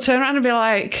 I guess she'll turn around and be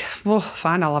like, well,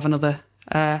 fine, I'll have another.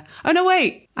 Oh, no,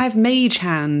 wait. I have Mage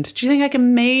Hand. Do you think I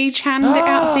can Mage Hand it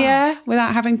out of the air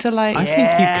without having to, like... I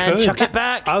think you could. Chuck it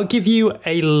back. I'll give you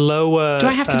a lower... do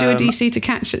I have to do a DC to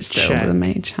catch it still check. with a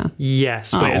Mage Hand?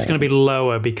 Yes, but it's going to be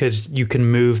lower because you can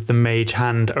move the mage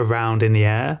hand around in the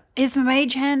air. Is the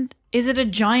mage hand? Is it a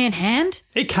giant hand?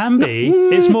 It can be.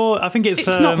 It's more... I think it's...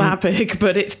 It's not that big,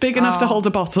 but it's big enough to hold a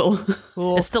bottle.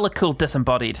 It's still a cool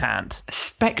disembodied hand.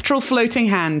 Spectral floating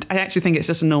hand. I actually think it's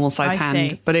just a normal size I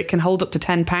hand, see. but it can hold up to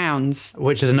 10 pounds.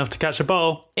 Which is enough to catch a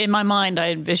ball. In my mind,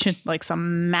 I envisioned like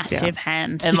some massive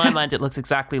hand. In my mind, it looks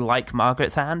exactly like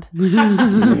Margaret's hand.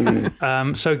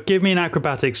 So give me an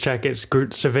acrobatics check. It's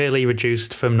severely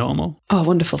reduced from normal. Oh,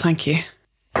 wonderful. Thank you.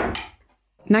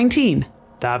 19.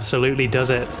 That absolutely does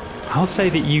it. I'll say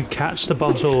that you catch the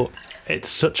bottle at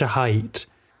such a height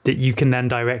that you can then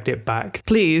direct it back.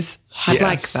 Please. I'd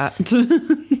like Yes.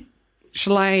 that.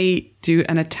 Shall I do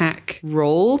an attack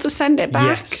roll to send it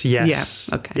back? Yes.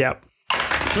 Yeah. Okay. Yep.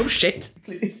 Oh, shit.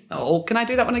 Oh, can I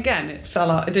do that one again? It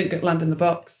fell out. It didn't land in the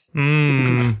box.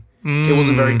 It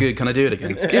wasn't very good. Can I do it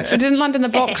again? If it didn't land in the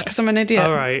box because I'm an idiot.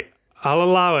 All right. I'll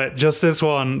allow it just this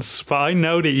once, but I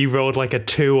know that you rolled like a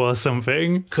 2 or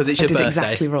something. Because it's I your did birthday.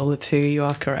 exactly roll a 2. You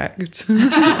are correct. Since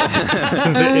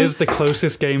it is the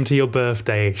closest game to your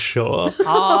birthday, sure.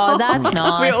 Oh, that's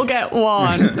nice. We all get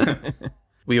 1.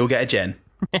 We all get a gen.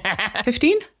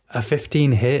 15? A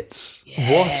 15 hits.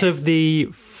 What of the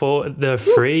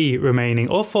three remaining,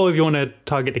 or four if you want to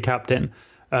target the captain,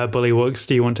 bullywugs,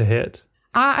 do you want to hit?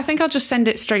 I think I'll just send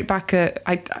it straight back at...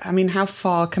 I mean, how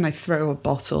far can I throw a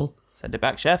bottle? Send it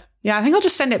back, Chef. Yeah, I think I'll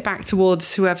just send it back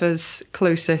towards whoever's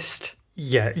closest.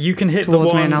 Yeah, you can hit towards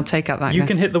the one... me and I'll take out that You guy.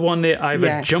 can hit the one that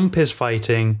either Jump is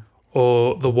fighting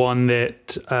or the one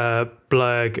that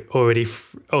Blurg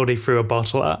already threw a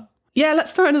bottle at. Yeah,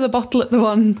 let's throw another bottle at the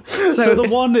one. So the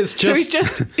one that's just...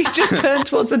 So he's just turned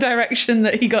towards the direction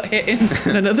that he got hit in,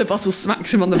 and another bottle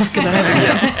smacks him on the back of the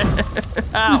head again.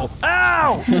 Ow!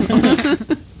 Ow!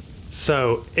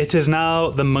 So it is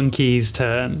now the monkey's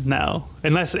turn now.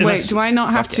 Unless Wait, do I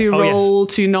not have to roll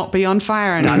to not be on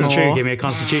fire anymore? That's true. Give me a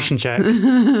constitution check.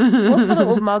 What's the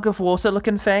little mug of water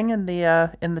looking thing in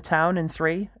the town in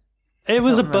 3? It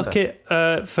was a bucket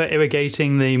for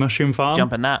irrigating the mushroom farm.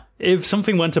 Jumping that. If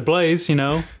something went ablaze,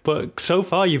 but so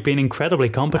far you've been incredibly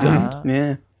competent.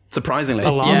 Yeah. Surprisingly.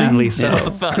 Alarmingly so. What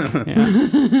the fuck?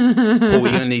 Paul, you're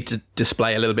going to need to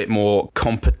display a little bit more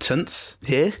competence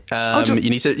here. You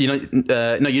need to,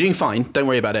 no, you're doing fine. Don't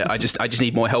worry about it. I just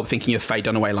need more help thinking of Faye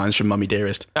Dunaway lines from Mummy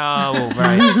Dearest. Oh,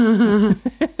 right.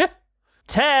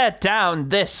 Tear down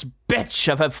this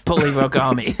bitch of a bullywug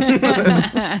army.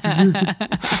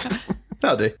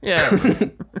 That'll do. Yeah.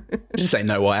 Just say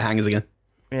no wire hangers again.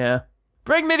 Yeah.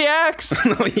 Bring me the axe!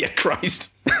 Oh, yeah,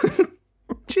 Christ.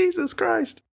 Jesus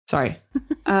Christ. Sorry.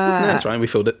 No, that's fine. We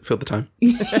filled the time.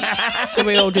 So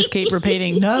we all just keep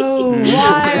repeating, no,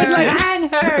 why? Like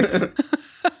hangers.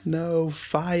 No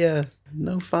fire.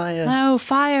 No fire. No,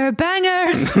 fire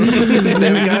bangers.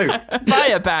 There we go.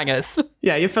 Fire bangers!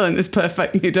 Yeah, you're filling this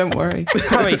perfectly, don't worry.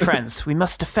 Hurry, friends. We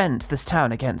must defend this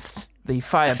town against the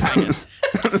fire bangers.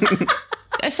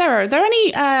 Sarah, are there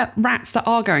any rats that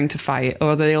are going to fight,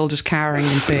 or are they all just cowering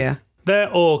in fear? They're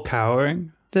all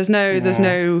cowering. There's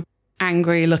no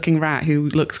angry-looking rat who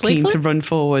looks keen to run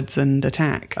forwards and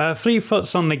attack.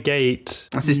 Fleetfoot's on the gate.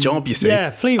 That's his job, you see.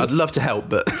 Yeah, I'd love to help,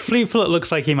 but... Fleetfoot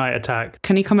looks like he might attack.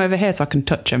 Can he come over here so I can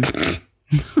touch him?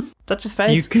 Touch his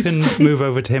face? You can move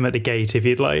over to him at the gate if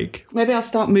you'd like. Maybe I'll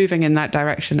start moving in that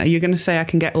direction. Are you going to say I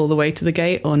can get all the way to the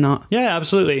gate or not? Yeah,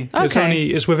 absolutely. Okay.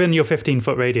 It's within your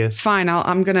 15-foot radius. Fine,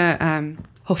 I'm going to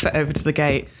hoof it over to the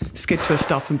gate, skid to a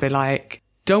stop and be like,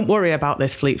 don't worry about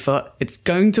this, Fleetfoot. It's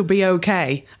going to be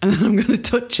okay. And then I'm going to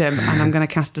touch him and I'm going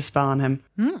to cast a spell on him.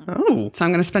 Oh. So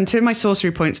I'm going to spend 2 of my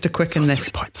sorcery points to quicken this.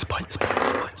 Points.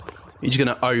 You're just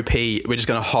going to OP. We're just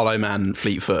going to Hollow Man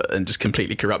Fleetfoot and just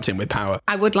completely corrupt him with power.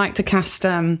 I would like to cast,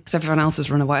 because everyone else has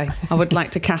run away, I would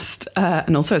like to cast,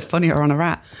 and also it's funnier on a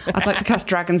rat, I'd like to cast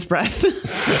Dragon's Breath.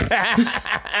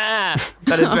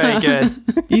 That is very good.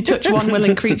 You touch one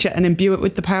willing creature and imbue it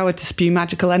with the power to spew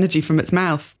magical energy from its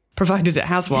mouth, provided it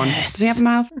has one. Yes. Does he have a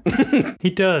mouth? He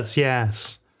does,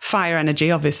 yes. Fire energy,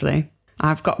 obviously.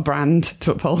 I've got brand to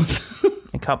uphold.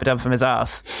 It can't be done from his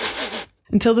ass.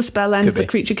 Until the spell ends, Could be. the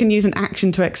creature can use an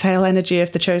action to exhale energy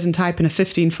of the chosen type in a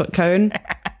 15-foot cone.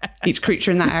 Each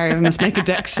creature in that area must make a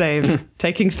dex save,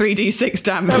 taking 3d6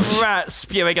 damage. A rat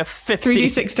spewing a 50.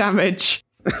 3d6 damage,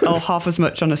 or half as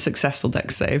much on a successful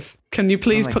dex save. Can you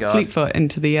please my put God. Fleetfoot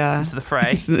into the fray?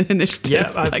 into the initiative? Yeah,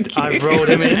 Thank you. I've rolled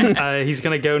him in. He's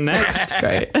going to go next.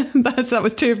 Great. That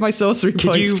was 2 of my sorcery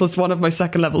points you- plus 1 of my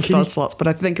second level spell slots, but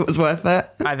I think it was worth it.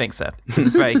 I think so.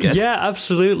 It's very good. Yeah,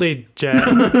 absolutely,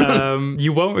 Jen.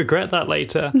 You won't regret that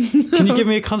later. Can you give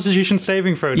me a Constitution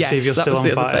saving throw to see if you're that still was on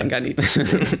the other fire? thing I needed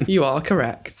to do. You are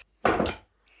correct.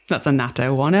 That's a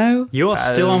natto 1-0. You are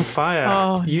still on fire.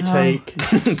 Oh, you no. take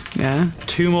Yeah.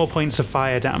 2 more points of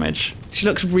fire damage. She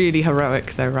looks really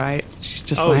heroic though, right? She's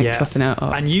just Oh, like yeah. toughing it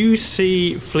up. And you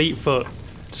see Fleetfoot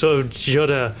sort of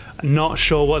judder, not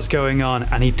sure what's going on,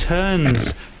 and he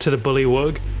turns to the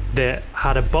bullywug that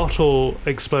had a bottle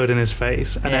explode in his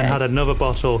face and then Yeah. had another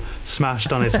bottle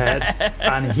smashed on his head,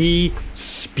 and he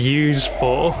spews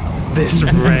forth this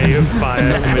ray of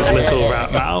fire from his little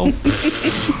rat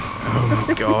mouth.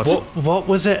 Oh, God. What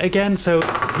was it again? So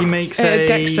he makes a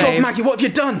dex God, save. Maggie, what have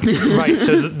you done? Right,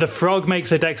 so the frog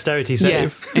makes a dexterity save.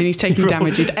 Yeah, and he's taking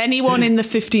damage. Anyone in the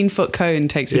 15-foot cone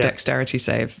takes a Yeah. dexterity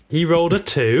save. He rolled a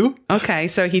 2. Okay,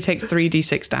 so he takes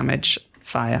 3d6 damage.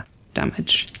 Fire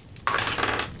damage.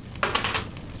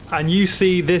 And you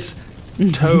see this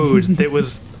toad that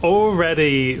was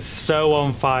already so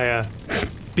on fire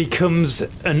becomes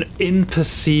an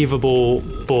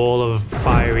imperceivable ball of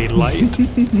fiery light.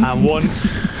 And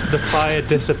once the fire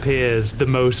disappears, the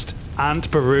most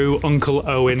Aunt Beru, Uncle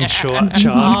Owen charred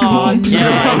corpse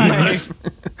remains.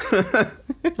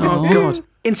 Oh, God.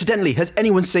 Incidentally, has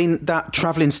anyone seen that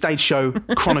travelling stage show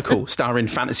Chronicle starring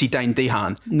Fantasy Dane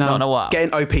Dehan? No. Not a while.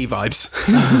 Getting OP vibes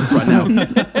right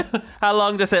now. How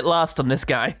long does it last on this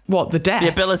guy? What, the death? The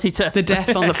ability to... The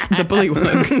death on the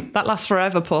bullywug. That lasts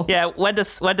forever, Paul. Yeah, when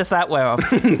does that wear off?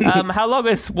 How long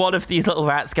is one of these little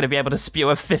rats going to be able to spew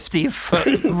a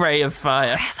 50-foot ray of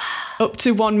fire? Up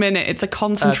to 1 minute. It's a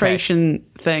concentration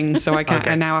thing, so I can't.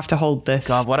 I now have to hold this.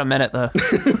 God, what a minute, though.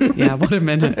 Yeah, what a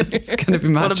minute. It's going to be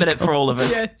magical. What a minute for all of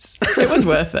us. Yes. It was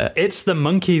worth it. It's the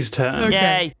monkey's turn.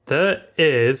 Yay. There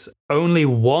is only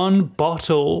one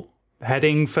bottle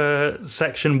heading for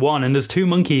section 1, and there's 2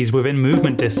 monkeys within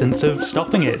movement distance of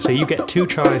stopping it. So you get 2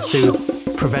 tries to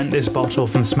prevent this bottle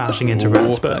from smashing into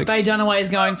Ratsburg. Faye Dunaway is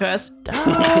going first.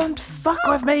 Don't fuck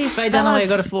with me, Faye Dunaway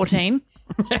got a 14.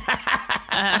 Hold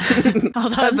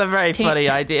on. That's a very funny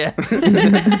idea.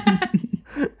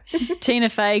 Tina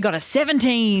Fey got a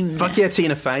 17. Fuck yeah,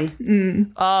 Tina Fey.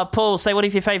 Paul, say one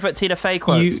of your favourite Tina Fey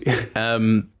quotes.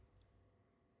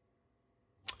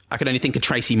 I could only think of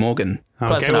Tracy Morgan.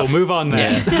 Close Okay, we'll enough. move on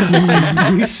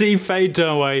then. You see Faye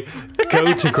Dunaway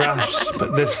go to grasp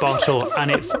this bottle,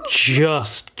 and it's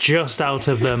just out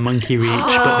of the monkey reach.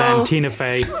 But then Tina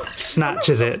Fey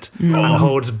snatches it and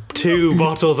holds 2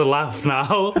 bottles of laugh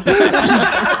now.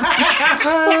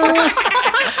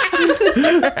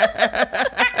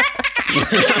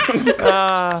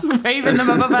 Waving them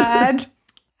above her head.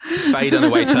 Faye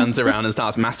Dunaway turns around and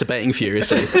starts masturbating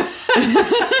furiously.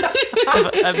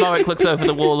 And Morik looks over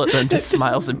the wall at them, just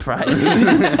smiles in pride.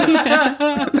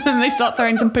 And they start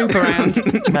throwing some poop around,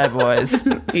 My boys.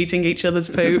 eating each other's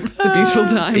poop. It's a beautiful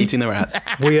time. Eating the rats.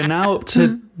 We are now up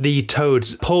to the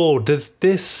toads. Paul, does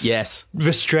this Yes.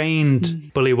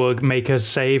 restrained bullywug make a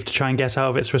save to try and get out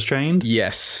of its restrained?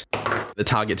 Yes. The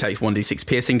target takes 1d6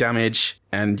 piercing damage,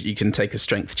 and you can take a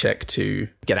strength check to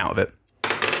get out of it.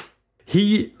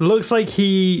 He looks like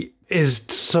he is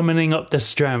summoning up the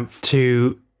strength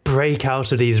to break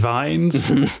out of these vines.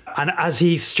 And as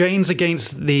he strains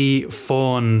against the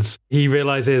thorns, he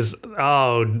realizes,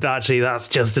 oh, actually, that's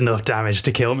just enough damage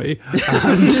to kill me.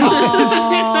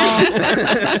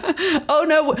 Oh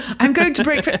no, I'm going to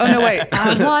break free. Oh no, wait.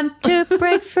 I want to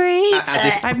break free. As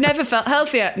this, I've never felt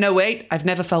healthier. No, wait. I've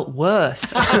never felt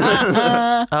worse.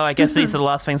 Oh, I guess these are the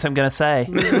last things I'm going to say.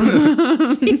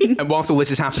 and whilst all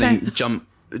this is happening, Jump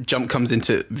comes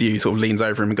into view, sort of leans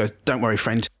over him and goes, "Don't worry,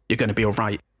 friend, you're going to be all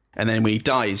right." And then when he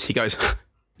dies, he goes,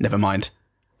 "Never mind.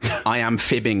 I am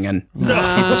fibbing." And Piece of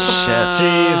shit.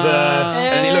 Jesus.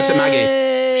 and then he looks at Maggie.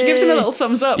 She gives him a little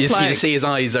thumbs up. You like, just see his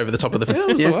eyes over the top of the. "Oh,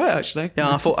 it's all right, actually. Yeah,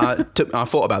 I thought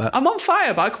about that. I'm on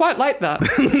fire, but I quite like that.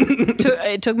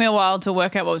 It took me a while to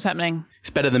work out what was happening. It's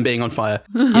better than being on fire.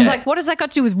 I was like, what has that got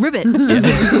to do with Ribbit?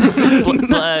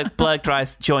 Blurg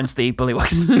Dries joins the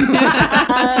Bullywugs.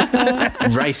 The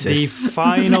Racist.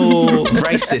 final...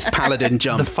 Racist paladin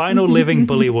Jump. The final living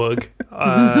bullywug,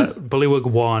 Bullywug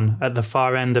 1 at the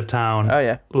far end of town, Oh,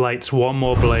 yeah. lights one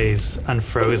more blaze and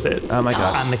throws it. Oh, my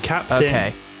God. And the captain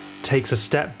Okay. takes a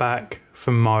step back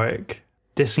from Morik,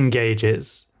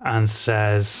 disengages, and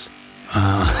says,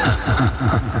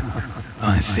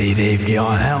 I see they've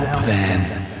got help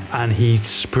then. and he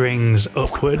springs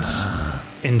upwards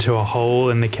into a hole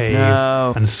in the cave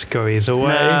No. and scurries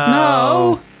away.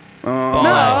 No, Oh.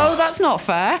 no, that's not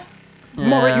fair.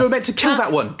 Morik, you were meant to kill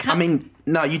that one. I mean,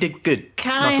 no, you did good.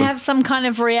 Can Nice I one. have some kind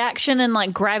of reaction and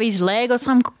like grab his leg or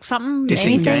something?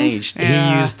 Disengaged?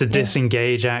 He used the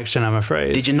disengage action, I'm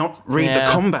afraid. Did you not read Yeah.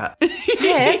 the combat?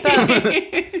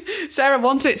 Yeah, Sarah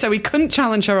wants it, so we couldn't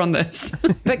challenge her on this.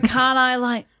 but can't I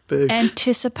like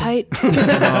anticipate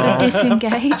the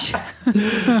disengage?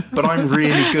 But I'm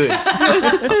really good.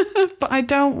 But I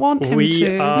don't want him We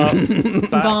to. are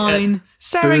back Fine.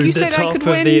 Sarah, at you the said I top could of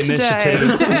win the today.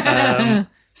 initiative.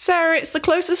 Sarah, it's the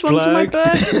closest one to my Blurg,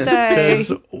 birthday. There's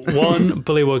one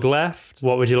bullywug left.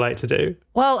 What would you like to do?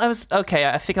 Well, I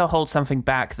think I'll hold something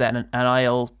back then, and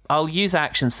I'll use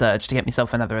action surge to get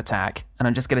myself another attack, and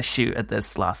I'm just going to shoot at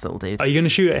this last little dude. Are you going to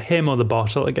shoot at him or the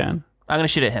bottle again? I'm going to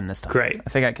shoot at him this time. Great. I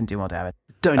think I can do more damage.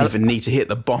 Don't even need to hit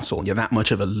the bottle. You're that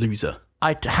much of a loser.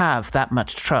 I have that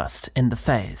much trust in the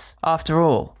Fays. After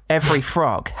all, every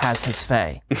frog has his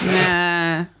Fay.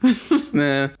 Nah.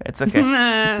 Nah. It's okay.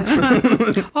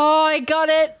 Oh, I got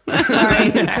it.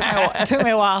 Sorry, it took me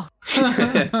a while.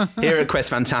 Here at Quest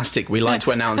Fantastic, we like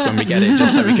to announce when we get it,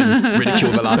 just so we can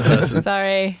ridicule the last person.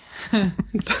 Sorry.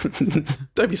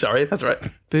 Don't be sorry. That's right.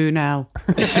 Boo now.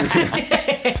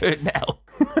 Now.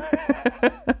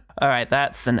 All right,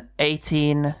 that's an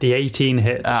 18. The 18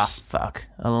 hits. Ah, fuck.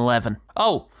 11.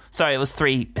 Oh, sorry, it was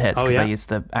 3 hits Oh, because I yeah. used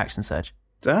the action surge.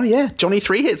 Oh, yeah. Johnny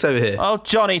 3 hits over here. Oh,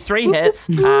 Johnny, 3 hits,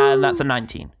 and that's a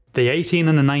 19. The 18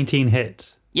 and the 19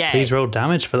 hit. Yeah. Please roll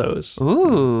damage for those.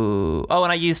 Ooh. Oh,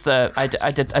 and I used I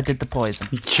did the poison.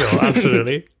 Sure,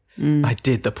 absolutely. I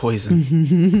did the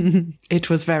poison. It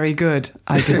was very good.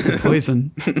 I did the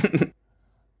poison.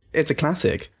 It's a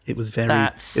classic. It was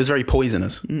very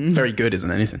poisonous. Very good,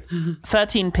 isn't anything.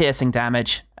 13 piercing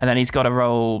damage, and then he's got to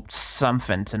roll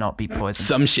something to not be poisoned.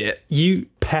 Some shit. You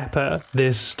pepper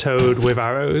this toad with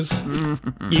arrows.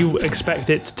 You expect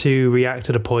it to react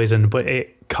to the poison, but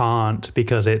it can't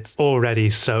because it's already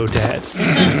so dead.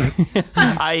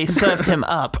 I served him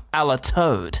up a la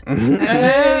toad.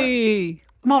 Hey!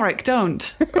 Morik,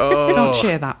 don't. Don't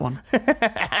share that one.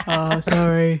 Oh,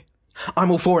 sorry.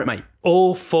 I'm all for it, mate.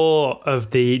 All 4 of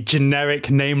the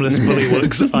generic nameless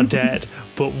bullywugs are dead,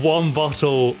 but 1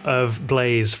 bottle of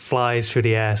blaze flies through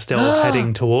the air, still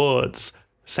heading towards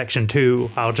Section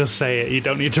 2. I'll just say it, you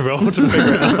don't need to roll to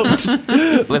figure it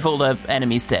out. With all the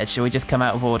enemies dead, shall we just come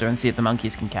out of order and see if the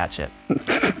monkeys can catch it?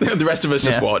 The rest of us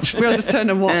just watch. We'll just turn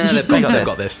and watch. They've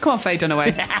got this. Come on, Faye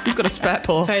Dunaway. You've got a spare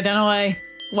paw. Faye Dunaway.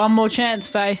 One more chance,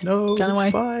 Faye. No Dunaway.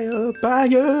 fire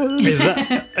bangers.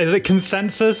 Is it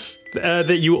consensus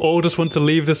that you all just want to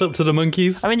leave this up to the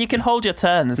monkeys? I mean, you can hold your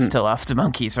turns till after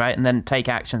monkeys, right? And then take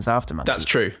actions after monkeys. That's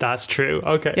true. That's true.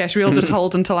 Okay. Yeah, should we all just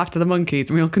hold until after the monkeys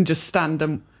and we all can just stand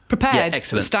and prepared,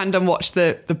 excellent. stand and watch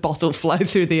the bottle fly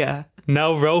through the air.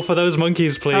 Now roll for those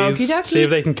monkeys, please. Okie dokie. See if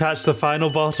they can catch the final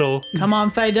bottle. Come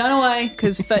on, Faye Dunaway,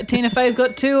 because Tina Fey's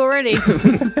got 2 already.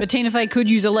 But Tina Fey could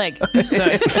use a leg.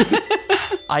 So.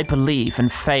 I believe in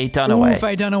Faye Dunaway. Ooh,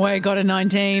 Faye Dunaway got a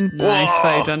 19. Nice,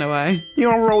 Faye Dunaway.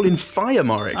 You're rolling fire,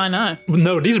 Morik. I know.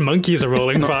 No, these monkeys are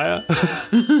rolling fire.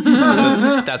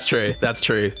 That's true. That's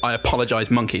true. I apologise,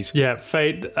 monkeys. Yeah,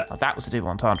 Faye... Oh, that was a double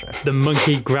entendre. The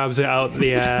monkey grabs it out of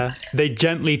the air. They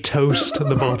gently toast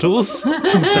the bottles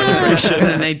in celebration. And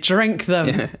then they drink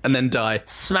them. And then die.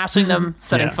 Smashing them,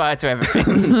 setting Yeah. fire to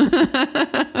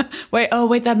everything. Wait,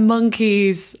 they're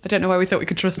monkeys. I don't know why we thought we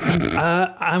could trust them.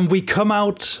 And we come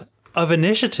out of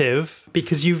initiative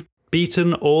because you've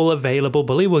beaten all available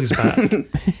bullywugs back.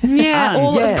 Yeah,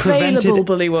 all prevented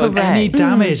available bullywugs. any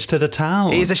damage to the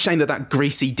town. It is a shame that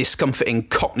greasy, discomforting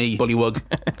Cockney bullywug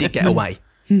did get away.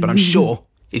 But I'm sure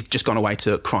he's just gone away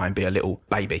to cry and be a little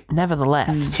baby.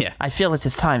 Nevertheless, Yeah. I feel it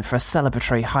is time for a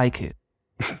celebratory haiku.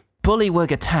 Bullywug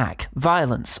attack,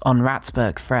 violence on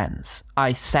Ratsburg friends.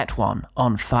 I set one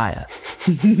on fire.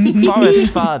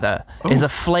 Forest Father is a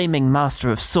flaming master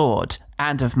of sword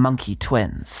and of monkey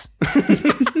twins.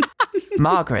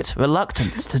 Margaret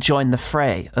reluctant to join the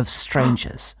fray of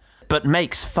strangers, but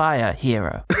makes fire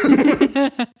hero.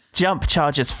 Jump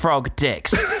charges frog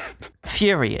dicks.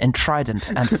 Fury in trident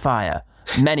and fire.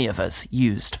 Many of us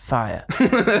used fire.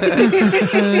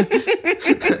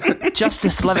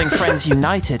 Justice-loving friends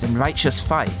united in righteous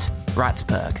fight.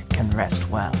 Ratsburg can rest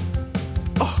well.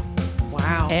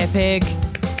 Wow. Epic.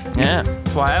 Yeah,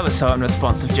 that's why I was so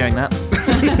unresponsive during that.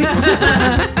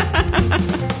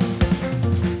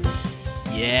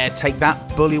 Yeah, take that,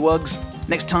 bullywugs.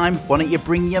 Next time, why don't you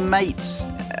bring your mates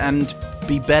and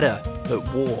be better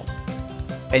at war?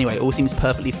 Anyway, all seems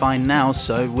perfectly fine now,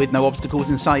 so with no obstacles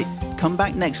in sight, come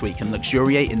back next week and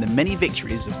luxuriate in the many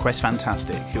victories of Quest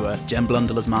Fantastic, who are Jen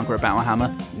Blundell as Margaret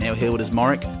Battlehammer, Neil Hild as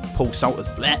Morik, Paul Salt as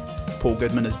Blett, Paul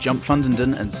Goodman as Jump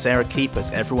Fundenden, and Sarah Keep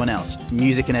as everyone else.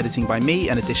 Music and editing by me,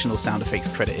 and additional sound effects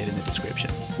credited in the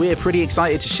description. We're pretty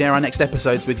excited to share our next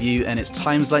episodes with you, and it's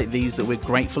times like these that we're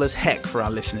grateful as heck for our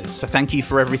listeners. So thank you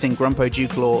for everything, Grumpo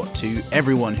Duclaw, to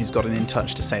everyone who's gotten in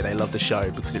touch to say they love the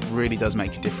show, because it really does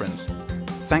make a difference.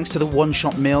 Thanks to the One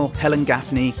Shot Mill, Helen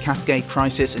Gaffney, Cascade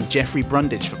Crisis, and Jeffrey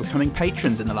Brundage for becoming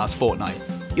patrons in the last fortnight.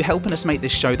 You're helping us make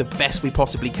this show the best we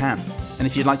possibly can. And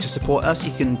if you'd like to support us,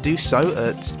 you can do so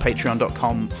at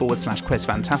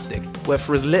patreon.com/QuestFantastic, where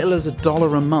for as little as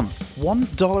 $1 a month,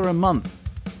 $1 a month,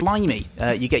 blimey,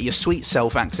 you get your sweet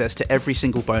self access to every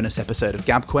single bonus episode of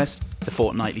GabQuest, the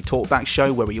fortnightly talkback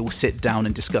show where we all sit down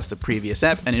and discuss the previous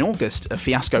ep, and in August, a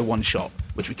Fiasco one-shot,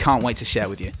 which we can't wait to share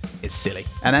with you. It's silly.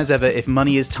 And as ever, if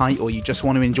money is tight or you just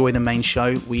want to enjoy the main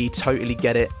show, we totally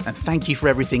get it, and thank you for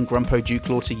everything, Grumpo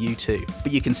Duclaw, to you too.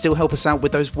 But you can still help us out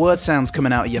with those word sounds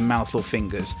coming out of your mouth or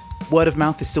fingers. Word of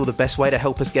mouth is still the best way to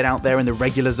help us get out there in the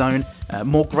regular zone,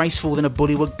 more graceful than a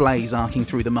bullywug blaze arcing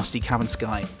through the musty cavern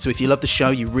sky. So if you love the show,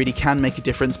 you really can make a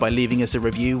difference by leaving us a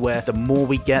review, where the more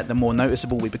we get, the more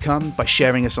noticeable we become, by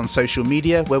sharing us on social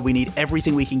media, where we need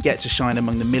everything we can get to shine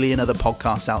among the million other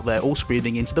podcasts out there all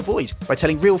screaming into the void, by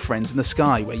telling real friends in the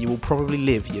sky where you will probably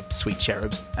live, you sweet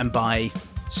cherubs, and by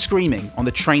screaming on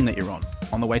the train that you're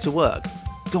on the way to work.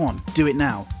 Go on, do it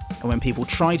now. And when people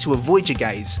try to avoid your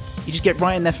gaze, you just get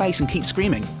right in their face and keep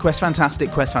screaming, Quest Fantastic,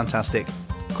 Quest Fantastic,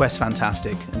 Quest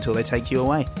Fantastic until they take you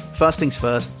away. First things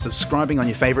first, subscribing on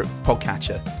your favourite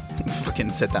podcatcher.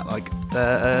 Fucking said that like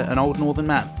an old northern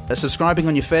man. Subscribing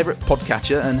on your favourite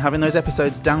podcatcher and having those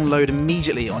episodes download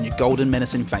immediately on your golden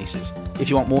menacing faces. If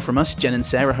you want more from us, Jen and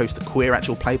Sarah host the Queer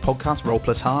Actual Play podcast, Roll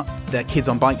Plus Heart. Their Kids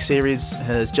on Bike series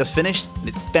has just finished, and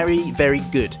it's very, very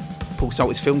good. Paul Salt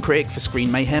is film critic for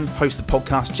Screen Mayhem, hosts the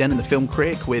podcast Jen and the Film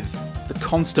Critic with the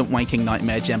constant waking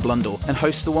nightmare Jen Blundell, and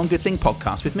hosts the One Good Thing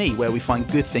podcast with me, where we find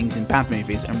good things in bad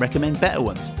movies and recommend better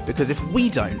ones. Because if we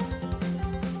don't,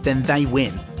 then they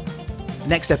win.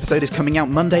 Next episode is coming out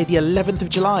Monday the 11th of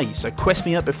July, so quest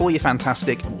me up before you're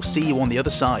fantastic, and we'll see you on the other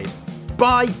side.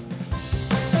 Bye!